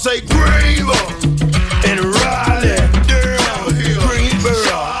from, I say Greenville and Raleigh, Durham, Greensboro,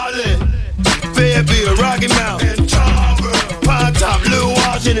 Charlotte, Fayetteville, Rocky Mount, and Pine Top, Little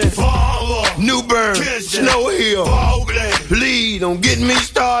Washington, New Bern, Snow Hill, please don't get me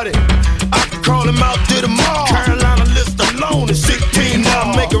started. I can call him out to the mall. Carolina list alone is 16. Now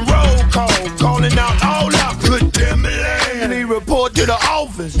I'm making roll calls, calling out all out. Good damn it, he report to the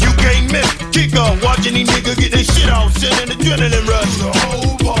office. You can't miss kick off, watching these niggas get their shit off, sending adrenaline rush. The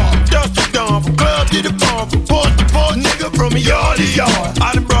whole park, dust to dawn, from club to the farm, from port to port, nigga from yard to yard.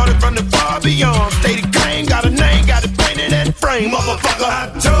 I done brought it from the far beyond. Stated claim, got a name, got it painted and framed, motherfucker. I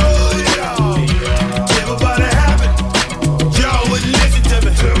told y'all, everybody happy. Y'all wouldn't listen to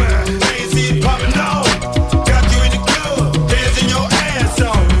me. I ain't see it popping on. Got you in the club, dancing your ass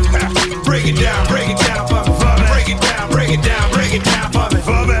off. Break it down for me. Break it down for me. Break it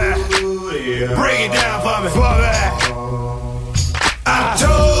down for me. I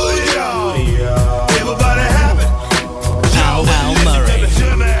told y'all, everybody happy. Y'all wouldn't listen to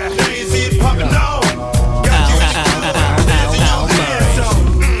me. I ain't see it popping on. Got you in the club, dancing your ass off.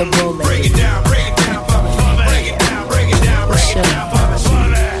 Break it down for me. Break it down for me. Break it down for me.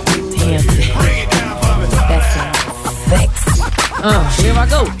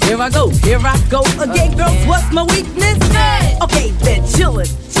 Here I go again, girls. What's my weakness? Okay, then chillin',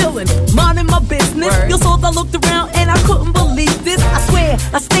 minding my business. You saw I looked around and I couldn't believe this. I swear,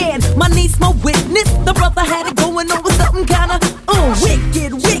 I stand, my niece my witness. The brother had it going on with something kinda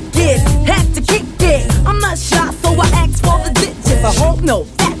wicked. Had to kick it. I'm not shy, so I asked for the digits. I hope no,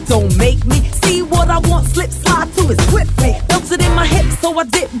 that don't make me see what I want. Slip slide to it swiftly. Felt it in my hips, so I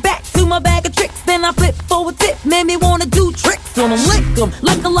dip back to my bag of tricks. Then I flip for a tip, made me wanna do tricks on them, lick them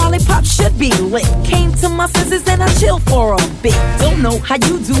like a lollipop should be lit. Came to my senses and I chill for a bit. Don't know how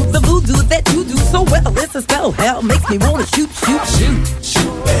you do the voodoo that you do so well. It's a spell, hell makes me wanna shoot.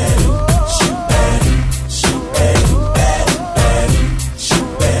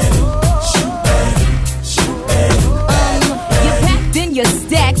 Your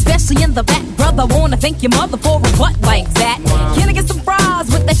stack, especially in the back, brother. Wanna thank your mother for a butt like that. Can I get some fries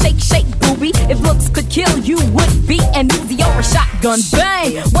with that shake, booby? If looks could kill, you would be an Uzi or a shotgun.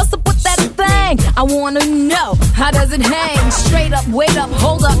 Bang! What's up with that thing? I wanna know, how does it hang? Straight up, wait up,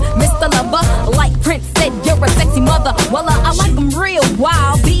 hold up, Mr. Lover. Like Prince said, you're a sexy mother. Well, I like them real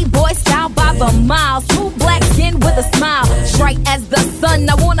wild. B-boy style by the mile. Smooth black skin with a smile. Bright as the sun,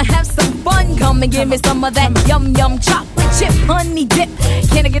 I wanna have some fun. Come and give me some of that yum chocolate chip honey dip.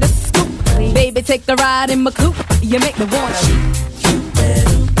 Can I get a scoop? Baby, take the ride in my coupe. You make me wanna shoot.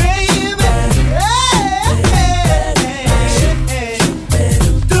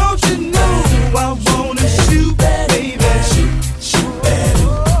 Don't you know I wanna shoot, baby?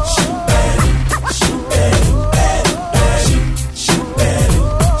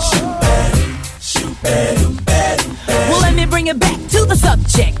 Well, let me bring it back to the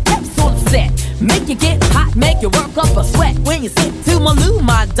subject. Capsule set. Make you get hot, make you work up a sweat. When you sit to my loo,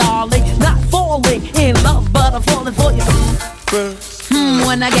 my darling. Not falling in love, but I'm falling for you.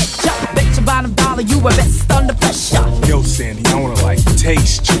 When I get jumped, bet your bottom dollar you were best under pressure. Yo, Sandy, I wanna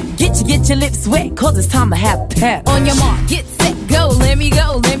taste you. Get your lips wet, cause it's time to have pep. On your mark, get set, go, let me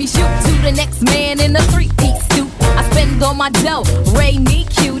shoot to the next man in a three-piece suit. I spend all my dough, Ray me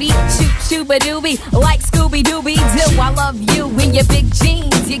cutie, shoot-a-doobie, like Scooby-Dooby-Doo. I love you in your big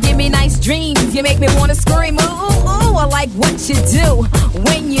jeans, you give me nice dreams, you make me wanna scream, ooh, I like what you do,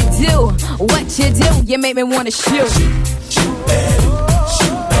 when you do, what you do, you make me wanna shoot.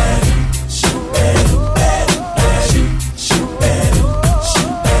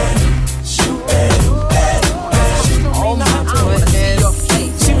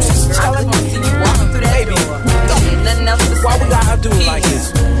 Why we gotta do it like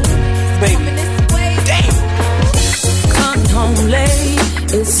this, baby? Damn. Coming home late,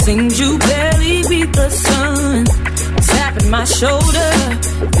 it seems you barely beat the sun. Tapping my shoulder,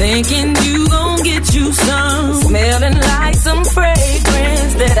 thinking you gon' get you some. Smelling like some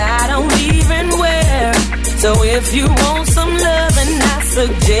fragrance that I don't even wear. So if you want some loving, I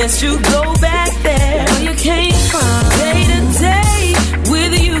suggest you go back there where you came from. Day to day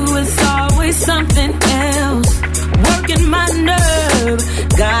with you is always something else. Working my nerve,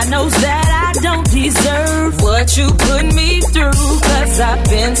 God knows that I don't deserve what you put me through. Cause I've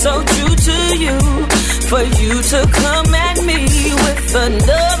been so true to you. For you to come at me with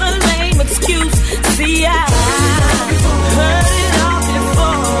another lame excuse. See, I heard it all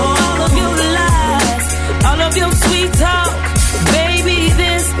before. All of your lies, all of your sweet talk. Baby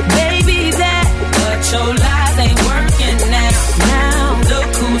this, baby that. But your lies ain't working now. Now, look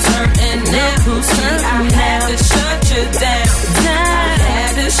who's hurting now. Look who's hurting I had to shut you down. I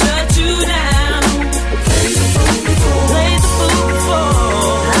had to shut you down. Play the fool before. Play the fool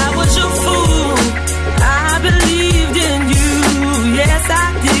before. I was your fool. I believed in you. Yes, I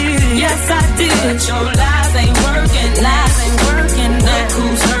did. Yes, I did. But your lies ain't working. Lies ain't working. Look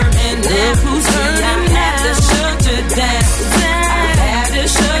who's hurting now. Look who's hurting now. I had to shut you down. I had to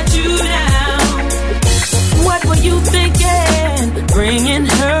shut you down. What were you thinking? Bringing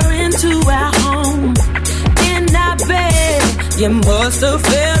her into our home. In our bed. You must have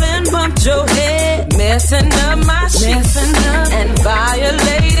fell and bumped your head. Messing up my sheets. And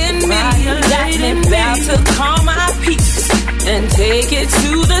violating me. Got me about to call my peace and take it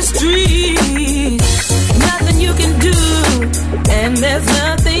to the streets. Nothing you can do, and there's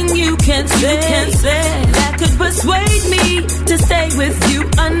nothing you can say that could persuade me to stay with you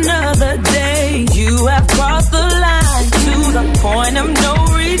another day. You have crossed the line to the point of no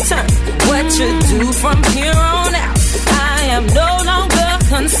return. What you do from here on out, I am no longer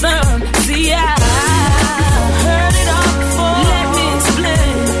concerned. See, I heard it all before. Let me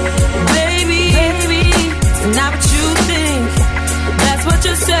explain. Baby, it's not what you think. That's what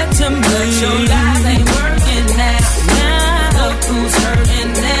you said to me. But your lies ain't working now. Now, look who's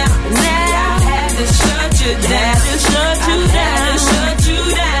hurting now. Now, I had to shut you down. Had to shut you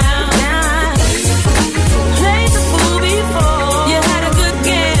down. Now, played the fool before. You had a good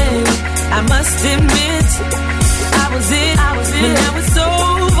game. I must admit, I was it. But now it's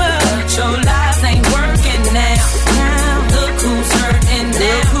over. But your lies ain't working now. Now, look who's hurting now.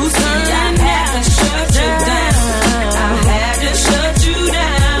 Look who's hurting. I had to shut you down. I had to shut you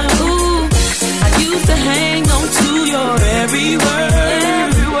down. Ooh, I used to hang on to your every word.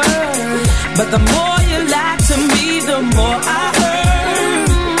 But the more you lied to me, the more I heard.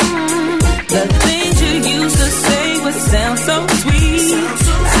 The things you used to say would sound so sweet.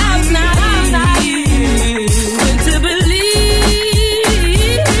 I was naive to believe.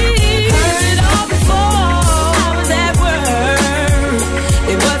 Heard it all before. I was at work.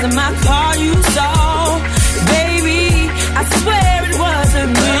 It wasn't my car you saw. Baby, I swear it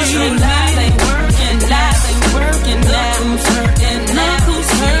wasn't me. Your lies ain't working. Lies ain't working. Look who's hurting. Look who's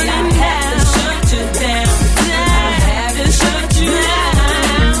hurting. I had to shut you down. I had to shut you down.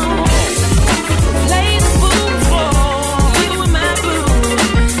 Play the fool for you were my boo.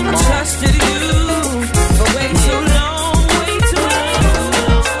 I trusted you for way too long, way too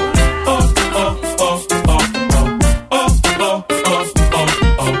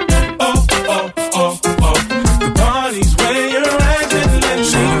The party's where you're at, let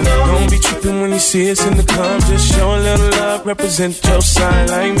me know. Don't be tripping when you see us in the club. Just show a little love, represent your side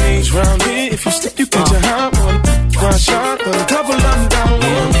like me. Round here, if you slip, you get your hot one. One shot, but a couple of them down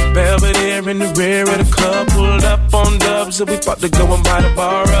one. Belvedere in the rear of the club, pulled up on dubs, so we about to go and buy the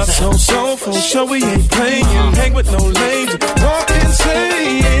bar up. So, for sure we ain't playing. Hang with no lames, walk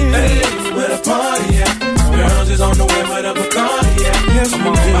insane. Hey, where the party at? Girls is on the way with a Bacardi at. Yes, we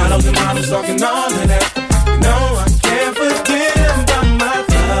do. Models and models talking all of that. You know I can't forget about my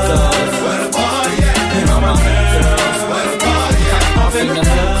love. Where the party at? And all my girls, where the party at? Off in the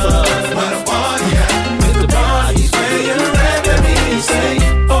club, where the party at? If the party's where you're at, let me say,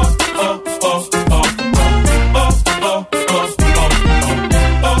 oh, oh, oh, oh, oh, oh, oh, oh, oh,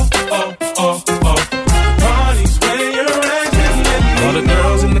 oh, oh, oh, oh. Party's where you're at, just let me. All the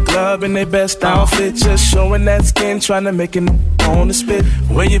girls in the club in their best outfit, just showing that skin, trying to make it on the spit.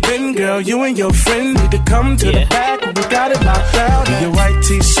 Where you been, girl? You and your friend need to come to the back. We got it locked out. Your white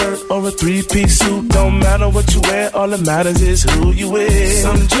t-shirt or a three-piece suit, don't matter what you wear. All that matters is who you with.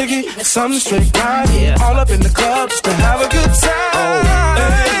 Some jiggy, some straight grind. All up in the club just to have a good time.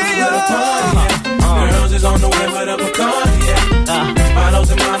 Hey, where the party at? Girls is on the way with a Bacardi at. Models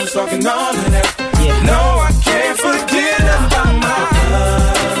and models talking all of that. No, I can't forget about my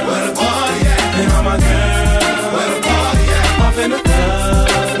love. Where the party at? And all my girls. Where the party at? Off in the club.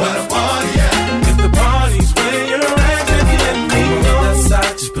 Where the party at? If the party's where you're at, then let me know.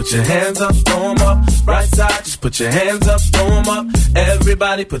 put your hands up, throw 'em up. Right side, just put your hands up, throw 'em up.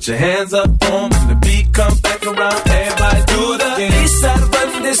 Everybody put your hands up, throw 'em. When the beat comes back around, everybody do it again. East side,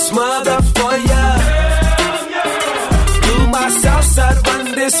 run this mother for ya. Do my south side,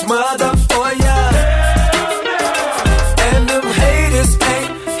 run this mother for ya. And them haters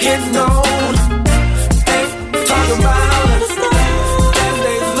ain't getting on, ain't talking about us, and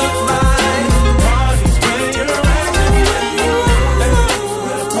they look like parties when you're around.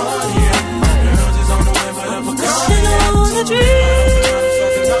 Girls is on the way for them to come.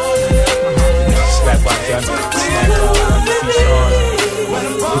 Slap by John,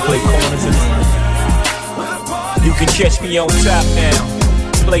 we play corners and you can catch me on top now.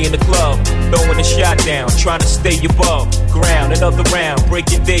 Play in the club, throwing a shot down, trying to stay above ground. Another round,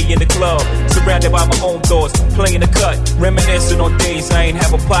 breaking day in the club, surrounded by my own thoughts, playing the cut, reminiscing on days I ain't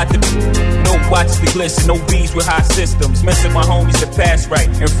have a pot to be. No watches to glisten, no bees with high systems, missing my homies that pass right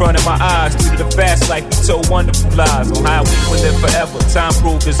in front of my eyes. Due to the fast life, we told wonderful lies on how we would live forever. Time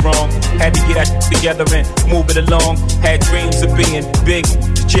proved us wrong. Had to get our shit together and move it along. Had dreams of being big,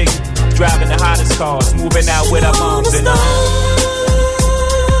 chick, driving the hottest cars, moving out with our moms and on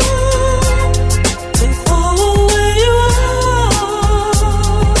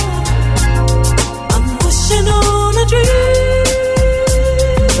a dream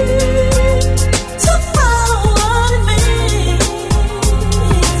to follow what it means.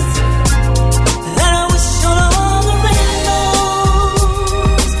 And I wish on all the rainbows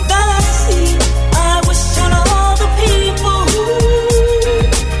that I see. I wish on all the people who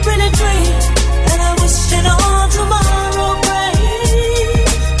really dream. And I wish it on tomorrow bright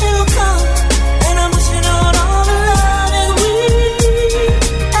it'll come. And I'm wishing on all the love that we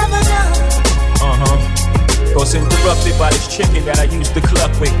ever done. Was interrupted by this chicken that I used to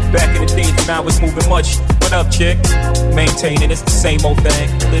cluck with. Back in the days when I was moving much. What up, chick? Maintaining, it's the same old thing.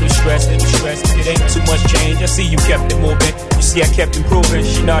 Little stress, it ain't too much change. I see you kept it moving. You see I kept improving.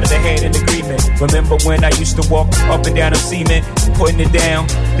 She nodded her head in agreement. Remember when I used to walk up and down the cement, putting it down.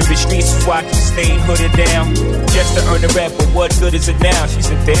 Through the streets, watching, staying hooded down. Just to earn the rap, but what good is it now? She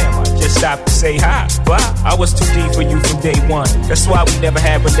said, damn, I just stopped to say hi. Bye. I was too deep for you from day one. That's why we never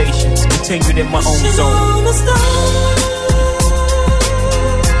had relations. Continued in my own zone.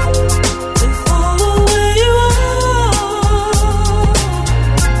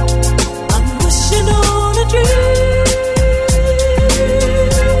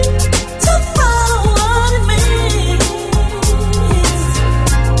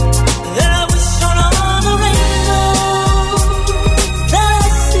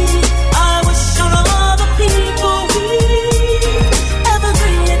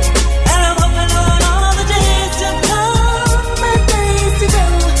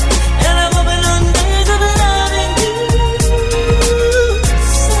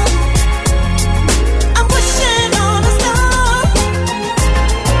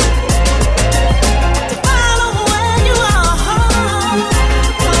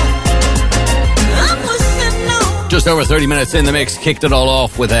 Just over 30 minutes in the mix, kicked it all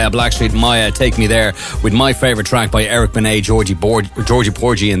off with Blackstreet Maya, Take Me There, with my favourite track by Eric Benet, Georgie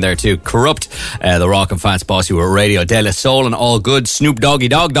Porgy in there too. Corrupt, the rock and fats boss who were Radio De La Soul and All Good, Snoop Doggy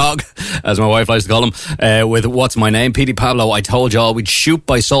Dog, as my wife likes to call him, with What's My Name, Petey Pablo, I Told Y'all, we'd Shoot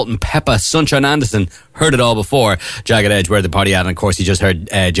by Salt and Pepper, Sunshine Anderson, heard it all before, Jagged Edge, Where the Party At, and of course you just heard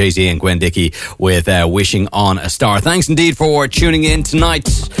Jay-Z and Gwen Dickey with Wishing on a Star. Thanks indeed for tuning in tonight.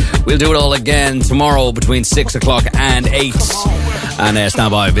 We'll do it all again tomorrow between 6 o'clock and 8. And stand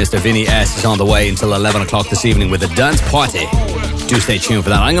by, Mr. Vinny S is on the way until 11 o'clock this evening with a dance party. Do stay tuned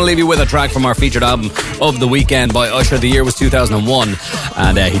for that. I'm going to leave you with a track from our featured album of the weekend by Usher. The year was 2001,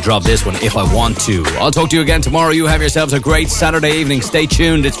 and he dropped this one, If I Want To. I'll talk to you again tomorrow. You have yourselves a great Saturday evening. Stay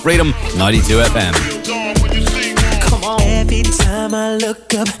tuned. It's Freedom 92 FM. Come on. Every time I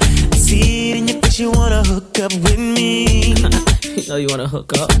look up, I see it in your face. You wanna hook up with me. You know you wanna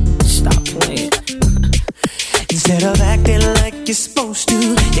hook up. Stop playing. Instead of acting like you're supposed to,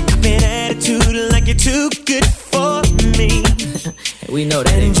 you got an attitude like you're too good for me. We know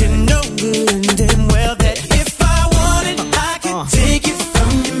that. And you know good and damn well that if I wanted, I could take it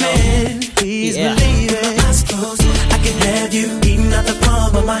from your man. Please believe it. My eyes closed, I can have you eating out the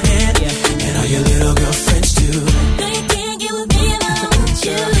palm of my hand, and all your little girlfriends too. No, you can't get with me and I want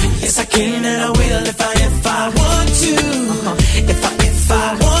you. Yes, I can and I will if I want to. If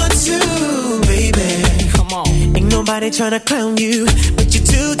I want to, baby. Come on. Ain't nobody tryna clown you, but you're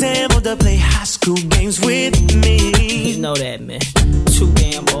too damn old to play high school games with me. You know that, man. Too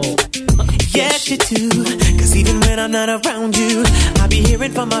damn old. Yes, you do. Cause even when I'm not around you, I be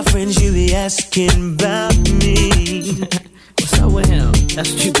hearing from my friends you be asking about me. What's up with him?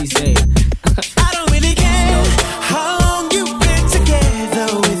 That's what you be saying. I don't really care how long you've been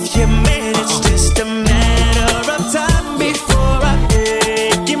together with your man. It's just a matter of time before I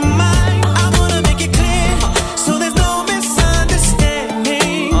make you mine. I wanna make it clear so there's no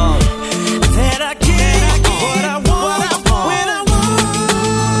misunderstanding that I get what I want when I want.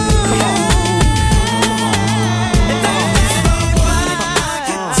 And I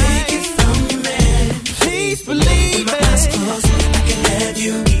can take it from you, man. Please believe me. I can have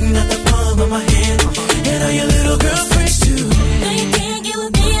you eating at the palm of my hand, and all your little girlfriends too. No, you can't get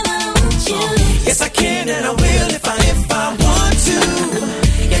with me if I don't want you. Yes, I can and I will if I want to.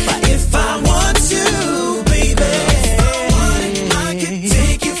 If I want to, baby. I can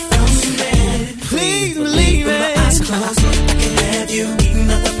take it from you, man. Please believe me. With my eyes closed, I can have you eating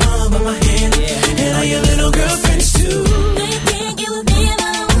at the palm of my hand, and all your little girlfriends too. No, you can't get with me if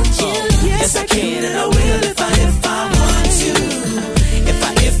I don't want you. Yes, I can and I will if I want to.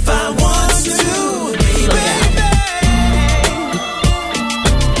 If I want to, baby.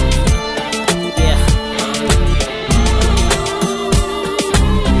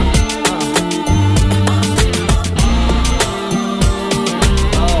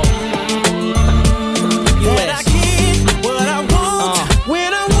 That I get what I want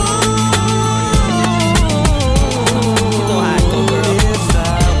when I want. You know how it go, girl.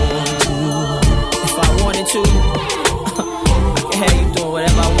 If I wanted to, I can have you doing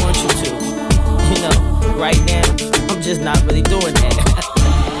whatever I want you to. You know, right now, I'm just not really doing that.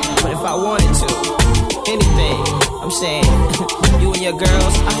 But if I wanted to, anything, I'm saying, you and your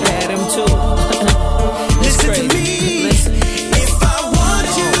girls, I can have them too. Listen to me. Listen. If I want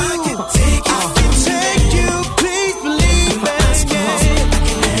you, I can take you. I can take you. Please believe me. I can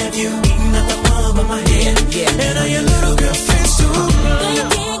have you eating at the palm of my hand, and all your little girlfriends too. No, you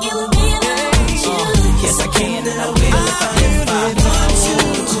can't get with me if I want you. Yes, I can and I will if I want to.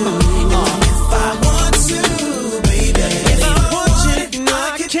 If I want to, baby. If I want you, no,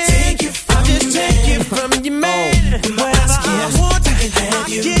 I can take you. I'll just take you from your man. Whatever I want, I can have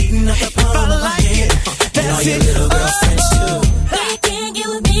you eating at the palm of my hand, and all your little girlfriends.